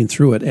even thinking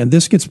through it. And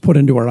this gets put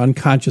into our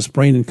unconscious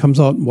brain and comes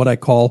out in what I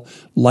call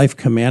life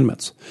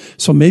commandments.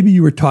 So maybe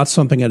you were taught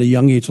something at a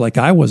young age, like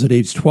I was at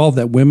age 12,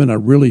 that women are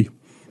really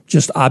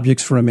just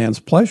objects for a man's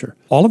pleasure.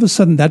 All of a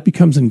sudden, that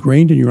becomes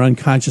ingrained in your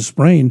unconscious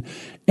brain,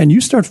 and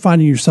you start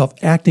finding yourself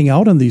acting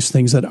out on these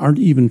things that aren't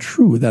even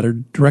true, that are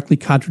directly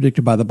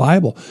contradicted by the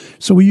Bible.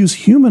 So we use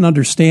human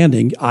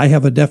understanding. I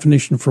have a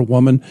definition for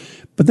woman,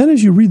 But then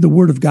as you read the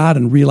Word of God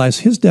and realize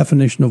his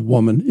definition of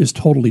woman is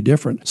totally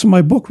different. So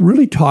my book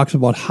really talks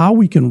about how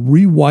we can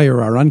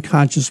rewire our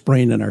unconscious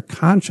brain and our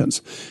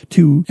conscience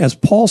to, as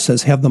Paul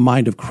says, have the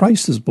mind of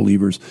Christ as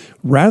believers,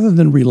 rather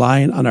than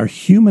relying on our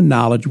human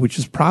knowledge, which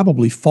is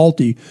probably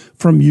faulty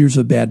from years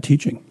of bad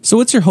teaching. So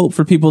what's your hope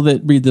for people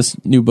that read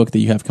this new book that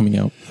you have coming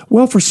out?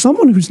 Well, for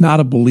someone who's not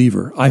a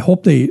believer, I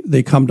hope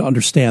they come to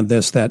understand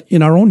this, that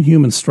in our own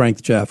human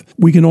strength, Jeff,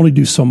 we can only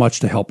do so much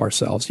to help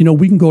ourselves. You know,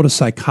 we can go to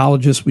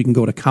psychologists, we can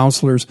go to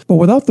counselors, but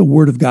without the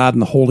Word of God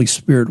and the Holy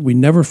Spirit, we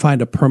never find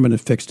a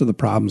permanent fix to the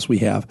problems we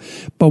have.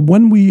 But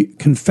when we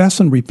confess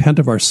and repent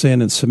of our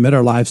sin and submit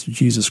our lives to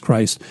Jesus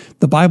Christ,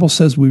 the Bible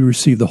says we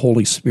receive the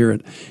Holy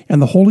Spirit.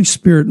 And the Holy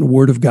Spirit and the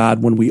Word of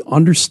God, when we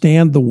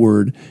understand the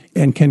Word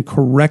and can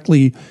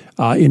correctly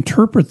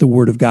interpret the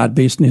Word of God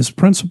based on His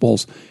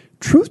principles,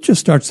 truth just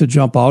starts to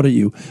jump out at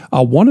you.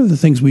 One of the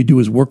things we do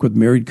is work with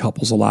married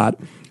couples a lot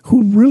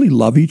who really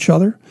love each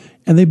other,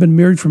 and they've been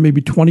married for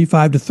maybe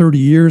 25 to 30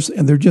 years,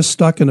 and they're just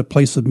stuck in a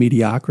place of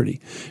mediocrity.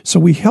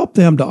 So we help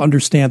them to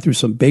understand through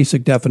some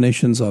basic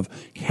definitions of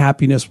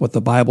happiness, what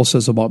the Bible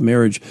says about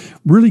marriage,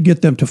 really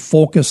get them to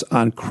focus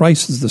on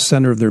Christ as the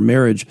center of their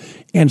marriage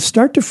and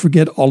start to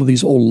forget all of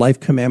these old life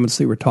commandments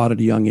they were taught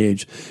at a young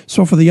age.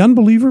 So for the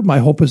unbeliever, my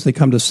hope is they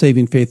come to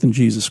saving faith in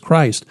Jesus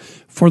Christ.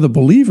 For the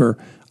believer,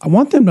 I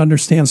want them to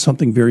understand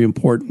something very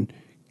important.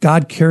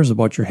 God cares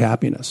about your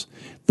happiness.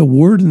 The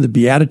word in the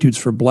Beatitudes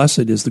for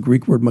blessed is the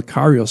Greek word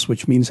makarios,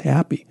 which means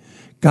happy.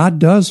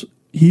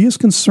 He is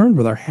concerned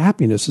with our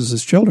happiness as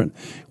his children.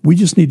 We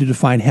just need to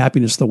define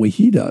happiness the way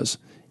he does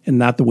and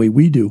not the way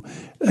we do.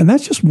 And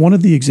that's just one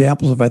of the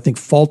examples of, I think,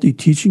 faulty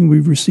teaching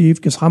we've received,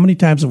 because how many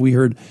times have we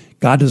heard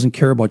God doesn't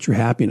care about your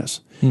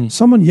happiness?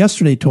 Someone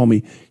yesterday told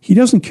me he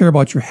doesn't care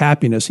about your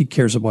happiness, he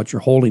cares about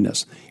your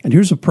holiness. And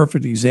here's a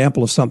perfect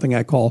example of something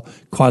I call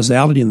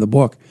causality in the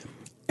book.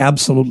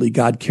 Absolutely,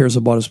 God cares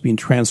about us being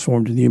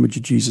transformed in the image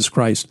of Jesus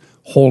Christ,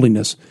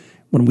 holiness.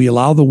 When we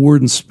allow the Word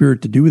and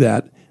Spirit to do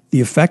that,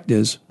 the effect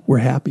is we're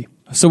happy.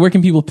 So where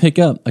can people pick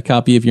up a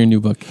copy of your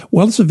new book?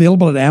 Well, it's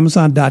available at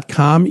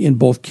Amazon.com in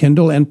both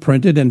Kindle and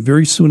printed, and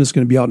very soon it's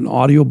going to be out in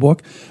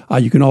audiobook.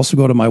 You can also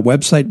go to my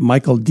website,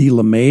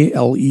 michaeldlemay,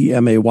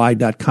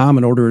 LEMAY.com,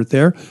 and order it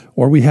there,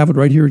 or we have it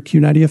right here at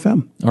Q90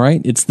 FM. All right.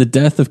 It's The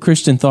Death of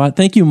Christian Thought.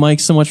 Thank you, Mike,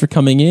 so much for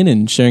coming in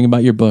and sharing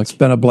about your book. It's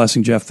been a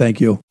blessing, Jeff.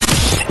 Thank you.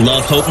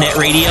 Love HopeNet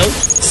Radio?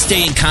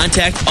 Stay in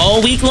contact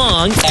all week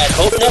long at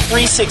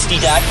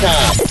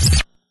HopeNet360.com.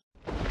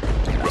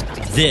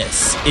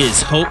 This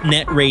is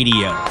HopeNet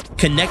Radio.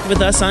 Connect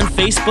with us on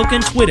Facebook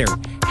and Twitter.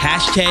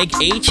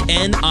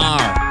 #HNR.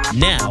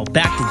 Now,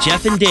 back to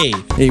Jeff and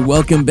Dave. Hey,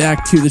 welcome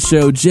back to the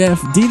show.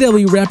 Jeff,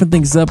 DW wrapping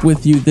things up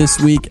with you this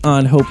week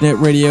on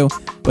HopeNet Radio.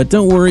 But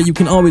don't worry, you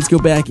can always go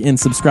back and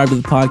subscribe to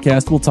the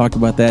podcast. We'll talk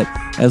about that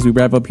as we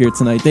wrap up here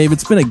tonight. Dave,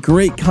 it's been a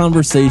great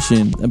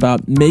conversation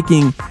about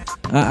making,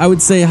 I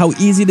would say, how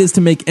easy it is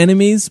to make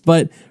enemies,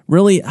 but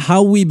really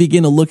how we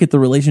begin to look at the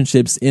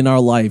relationships in our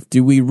life.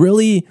 Do we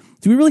really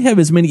have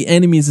as many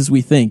enemies as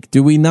we think?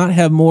 Do we not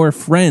have more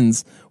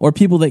friends or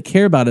people that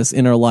care about us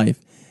in our life?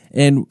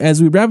 And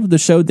as we wrap up the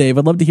show, Dave,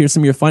 I'd love to hear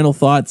some of your final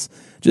thoughts.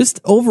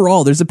 Just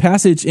overall, there's a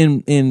passage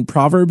in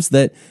Proverbs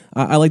that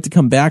I like to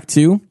come back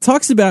to. It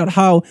talks about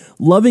how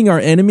loving our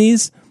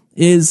enemies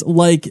is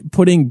like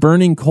putting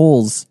burning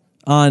coals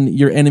on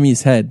your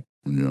enemy's head.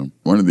 Yeah.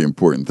 One of the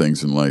important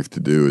things in life to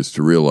do is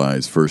to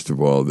realize, first of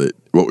all, that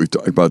what we've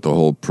talked about the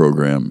whole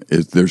program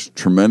is there's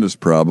tremendous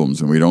problems,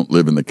 and we don't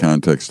live in the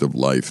context of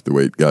life the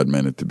way God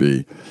meant it to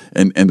be.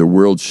 And the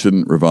world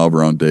shouldn't revolve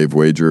around Dave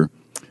Wager,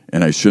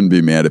 and I shouldn't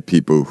be mad at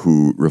people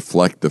who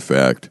reflect the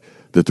fact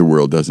that the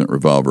world doesn't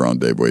revolve around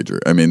Dave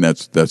Wager. I mean,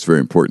 that's very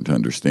important to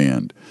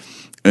understand.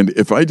 And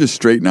if I just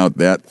straighten out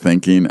that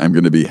thinking, I'm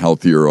going to be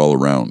healthier all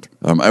around.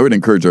 I would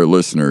encourage our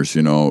listeners,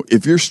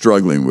 if you're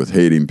struggling with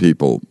hating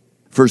people,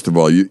 first of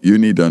all, you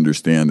need to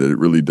understand that it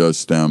really does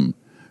stem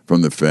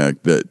from the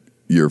fact that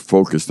you're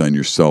focused on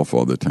yourself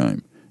all the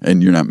time,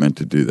 and you're not meant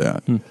to do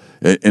that.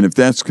 And if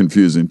that's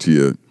confusing to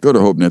you, go to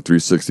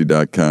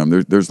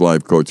HopeNet360.com. There's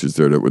live coaches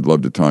there that would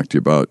love to talk to you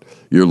about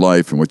your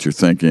life and what you're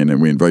thinking,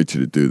 and we invite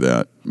you to do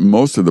that.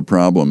 Most of the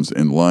problems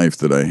in life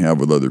that I have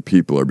with other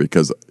people are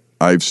because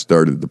I've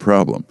started the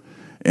problem.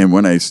 And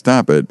when I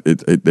stop it,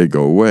 they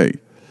go away.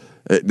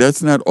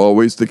 That's not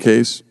always the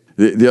case.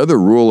 The other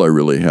rule I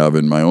really have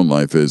in my own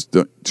life is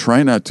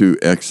try not to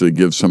actually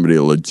give somebody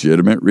a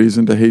legitimate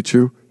reason to hate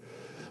you,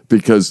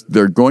 because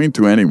they're going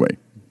to anyway.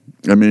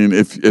 I mean,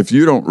 if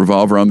you don't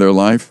revolve around their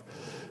life,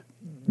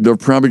 they're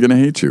probably going to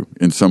hate you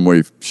in some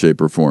way,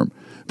 shape, or form.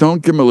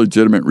 Don't give them a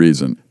legitimate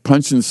reason.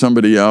 Punching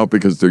somebody out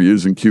because they're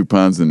using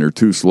coupons and they're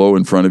too slow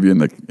in front of you,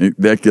 and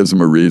that gives them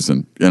a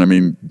reason. And I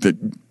mean,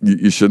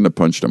 you shouldn't have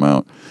punched them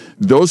out.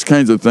 Those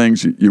kinds of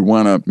things, you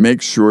want to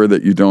make sure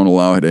that you don't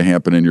allow it to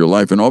happen in your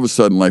life. And all of a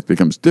sudden, life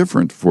becomes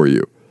different for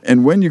you.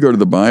 And when you go to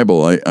the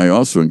Bible, I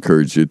also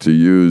encourage you to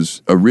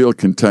use a real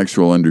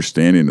contextual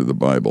understanding of the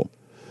Bible.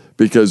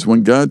 Because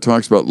when God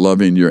talks about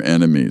loving your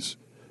enemies,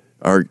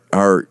 our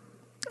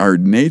our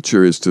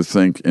nature is to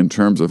think in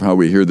terms of how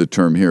we hear the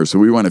term here. So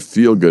we want to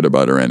feel good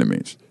about our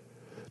enemies.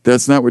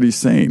 That's not what he's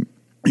saying.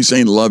 He's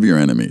saying love your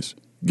enemies.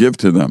 Give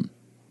to them.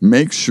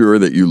 Make sure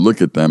that you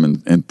look at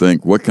them and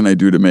think, what can I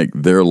do to make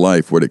their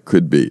life what it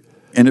could be?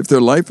 And if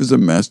their life is a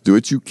mess, do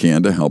what you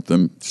can to help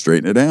them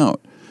straighten it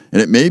out.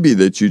 And it may be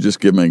that you just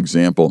give them an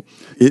example.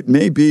 It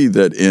may be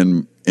that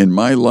in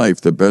my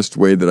life, the best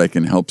way that I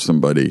can help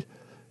somebody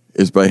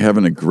is by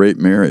having a great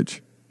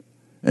marriage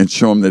and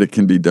show them that it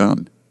can be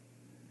done.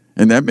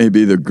 And that may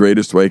be the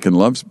greatest way I can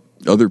love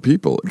other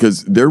people,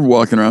 because they're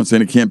walking around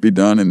saying it can't be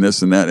done and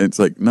this and that. And it's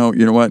like, no,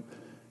 you know what?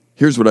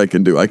 Here's what I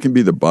can do. I can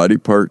be the body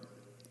part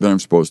that I'm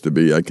supposed to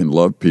be. I can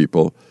love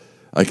people.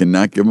 I can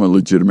not give them a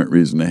legitimate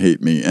reason to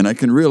hate me. And I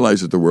can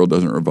realize that the world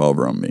doesn't revolve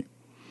around me.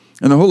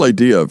 And the whole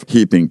idea of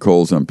heaping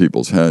coals on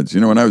people's heads,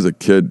 when I was a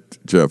kid,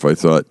 Jeff, I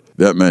thought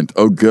that meant,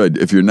 oh, good.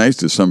 If you're nice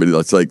to somebody,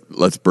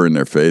 let's burn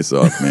their face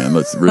off, man.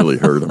 Let's really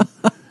hurt them.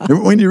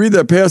 And when you read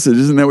that passage,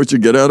 isn't that what you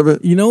get out of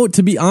it?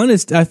 To be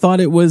honest, I thought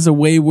it was a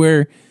way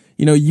where,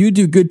 you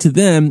do good to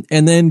them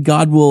and then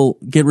God will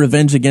get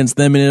revenge against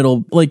them and it'll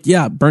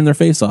burn their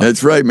face off.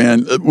 That's right,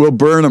 man. We'll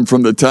burn them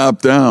from the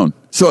top down.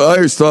 So I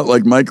always thought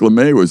like Mike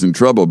LeMay was in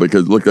trouble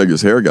because it looked like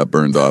his hair got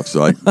burned off.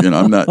 So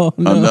I'm not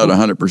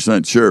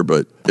 100% sure,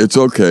 but it's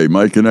okay.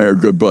 Mike and I are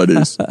good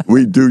buddies.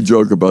 We do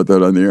joke about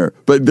that on the air.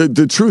 But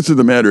the truth of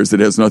the matter is it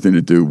has nothing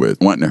to do with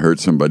wanting to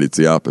hurt somebody. It's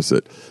the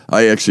opposite.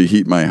 I actually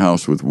heat my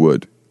house with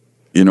wood.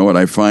 You know what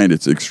I find?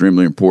 It's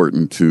extremely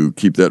important to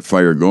keep that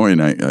fire going.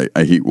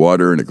 I heat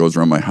water and it goes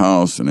around my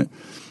house, and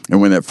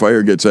when that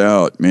fire gets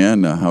out,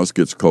 man, the house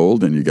gets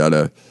cold and you got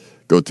to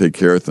go take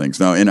care of things.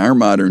 Now, in our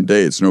modern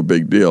day, it's no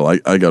big deal.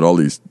 I got all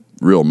these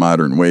real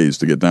modern ways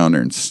to get down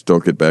there and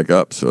stoke it back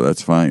up, so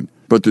that's fine.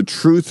 But the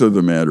truth of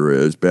the matter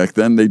is, back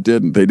then they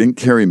didn't. They didn't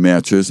carry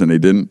matches, and they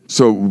didn't.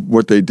 So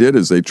what they did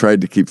is they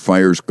tried to keep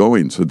fires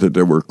going so that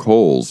there were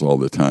coals all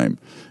the time.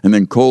 And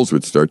then coals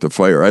would start the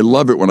fire. I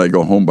love it when I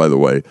go home, by the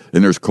way,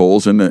 and there's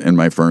coals in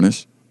my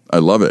furnace. I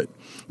love it.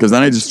 Because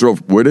then I just throw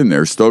wood in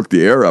there, stoke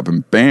the air up,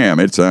 and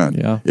bam, it's on.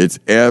 Yeah. It's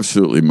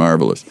absolutely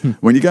marvelous.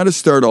 When you got to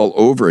start all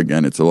over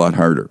again, it's a lot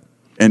harder.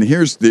 And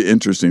here's the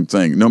interesting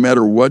thing. No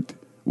matter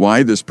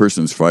why this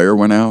person's fire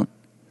went out,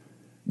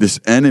 this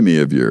enemy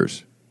of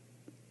yours,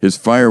 his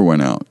fire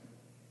went out.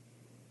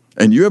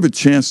 And you have a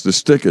chance to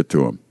stick it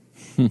to him.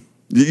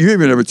 You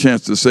even have a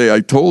chance to say,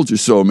 I told you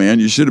so, man.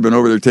 You should have been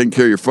over there taking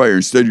care of your fire.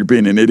 Instead, you're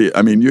being an idiot.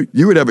 I mean,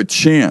 you would have a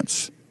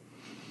chance.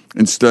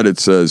 Instead, it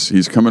says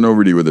he's coming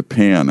over to you with a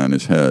pan on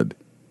his head,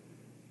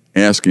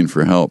 asking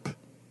for help.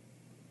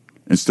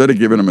 Instead of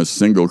giving him a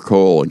single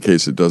coal in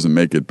case it doesn't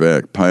make it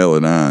back, pile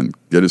it on,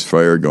 get his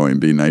fire going,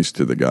 be nice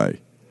to the guy.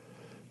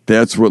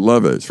 That's what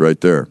love is right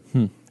there.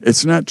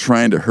 It's not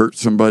trying to hurt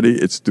somebody.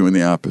 It's doing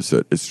the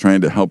opposite. It's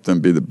trying to help them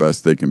be the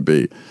best they can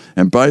be.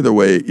 And by the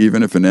way,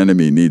 even if an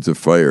enemy needs a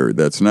fire,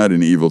 that's not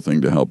an evil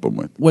thing to help them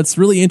with. What's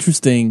really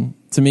interesting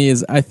to me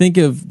is I think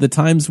of the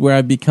times where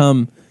I've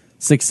become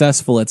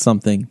successful at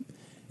something.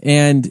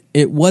 And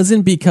it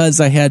wasn't because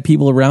I had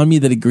people around me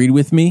that agreed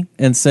with me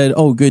and said,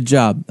 oh, good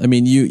job. I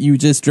mean, you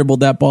just dribbled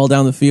that ball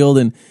down the field.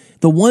 And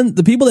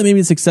the people that made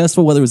me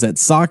successful, whether it was at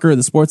soccer,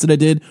 the sports that I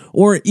did,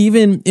 or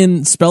even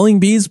in spelling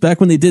bees,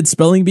 back when they did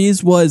spelling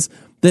bees, was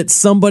that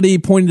somebody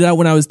pointed out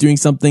when I was doing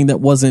something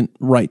that wasn't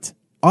right.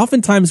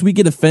 Oftentimes we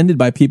get offended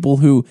by people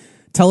who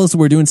tell us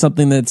we're doing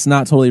something that's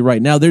not totally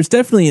right. Now, there's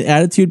definitely an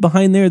attitude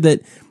behind there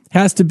that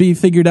has to be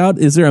figured out.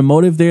 Is there a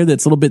motive there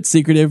that's a little bit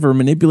secretive or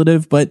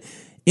manipulative? But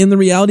in the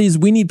reality is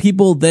we need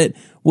people that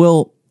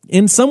will,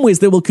 in some ways,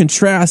 they will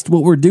contrast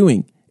what we're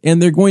doing.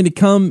 And they're going to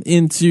come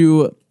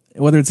into,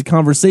 whether it's a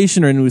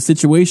conversation or into a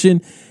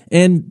situation,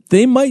 and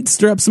they might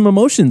stir up some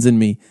emotions in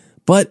me.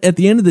 But at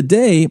the end of the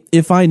day,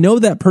 if I know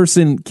that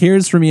person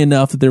cares for me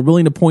enough that they're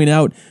willing to point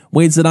out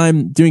ways that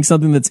I'm doing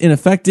something that's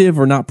ineffective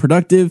or not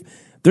productive,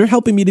 they're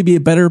helping me to be a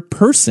better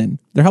person.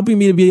 They're helping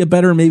me to be a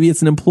better, maybe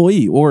it's an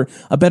employee or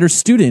a better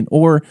student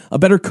or a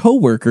better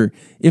coworker.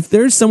 If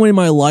there's someone in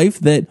my life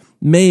that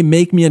may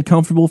make me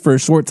uncomfortable for a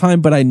short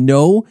time, but I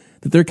know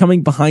that they're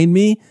coming behind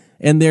me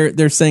and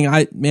they're saying,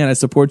 I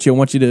support you. I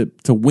want you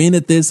to win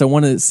at this. I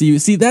want to see you.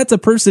 See, that's a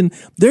person.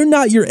 They're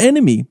not your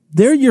enemy.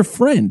 They're your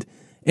friend.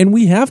 And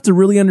we have to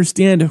really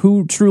understand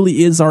who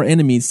truly is our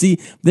enemy. See,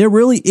 there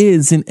really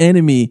is an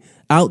enemy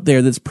out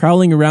there that's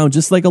prowling around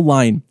just like a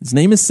lion. His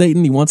name is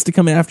Satan. He wants to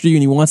come after you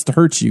and he wants to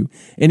hurt you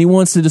and he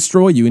wants to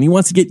destroy you and he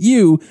wants to get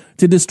you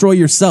to destroy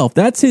yourself.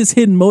 That's his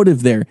hidden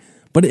motive there.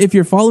 But if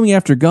you're following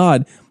after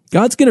God,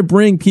 God's going to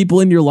bring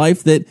people in your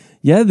life that,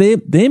 yeah,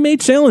 they may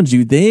challenge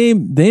you. They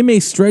may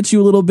stretch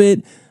you a little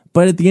bit.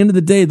 But at the end of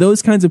the day,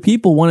 those kinds of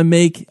people want to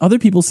make other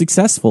people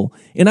successful.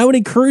 And I would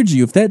encourage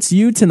you, if that's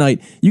you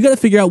tonight, you got to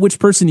figure out which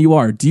person you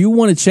are. Do you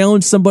want to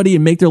challenge somebody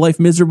and make their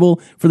life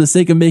miserable for the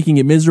sake of making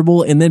it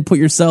miserable and then put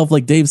yourself,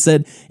 like Dave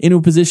said, into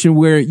a position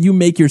where you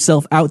make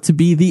yourself out to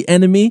be the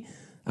enemy?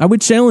 I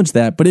would challenge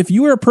that. But if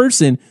you are a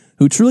person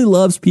who truly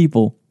loves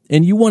people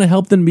and you want to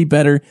help them be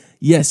better,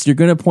 yes, you're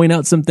going to point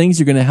out some things.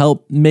 You're going to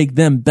help make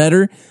them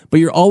better.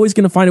 But you're always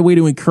going to find a way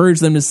to encourage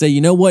them to say,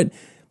 you know what?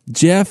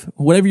 Jeff,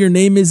 whatever your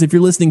name is, if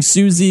you're listening,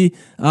 Susie,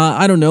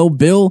 I don't know,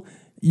 Bill,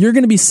 you're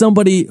going to be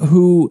somebody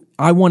who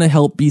I want to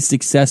help be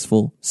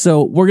successful.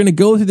 So we're going to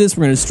go through this.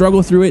 We're going to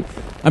struggle through it.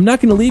 I'm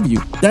not going to leave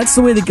you. That's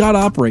the way that God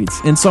operates.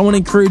 And so I want to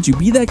encourage you,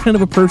 be that kind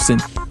of a person.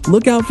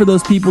 Look out for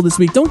those people this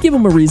week. Don't give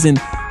them a reason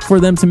for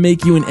them to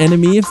make you an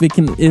enemy if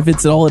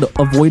it's at all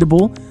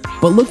avoidable.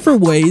 But look for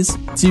ways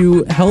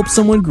to help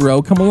someone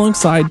grow. Come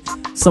alongside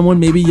someone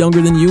maybe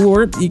younger than you,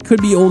 or it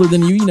could be older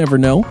than you. You never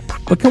know.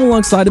 But come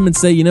alongside them and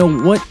say, you know,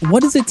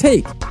 what does it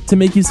take to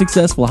make you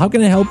successful? How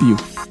can I help you?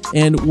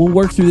 And we'll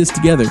work through this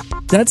together.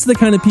 That's the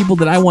kind of people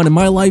that I want in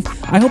my life.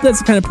 I hope that's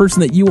the kind of person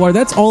that you are.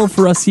 That's all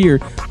for us here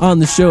on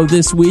the show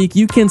this week.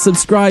 You can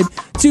subscribe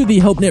to the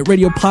HopeNet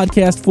Radio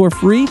podcast for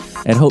free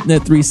at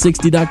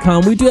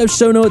HopeNet360.com. We do have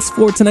show notes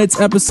for tonight's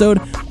episode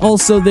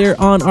also there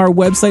on our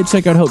website.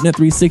 Check out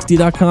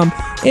HopeNet360.com.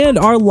 And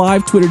our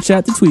live Twitter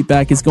chat, the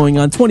tweetback, is going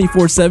on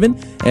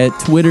 24/7 at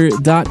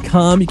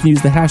Twitter.com. You can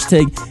use the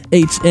hashtag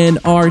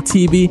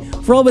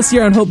HNRTV. For all of us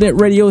here on HopeNet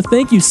Radio,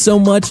 thank you so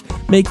much.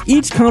 Make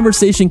each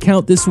conversation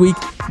count this week.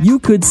 You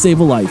could save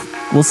a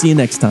life. We'll see you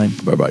next time.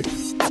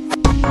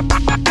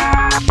 Bye-bye.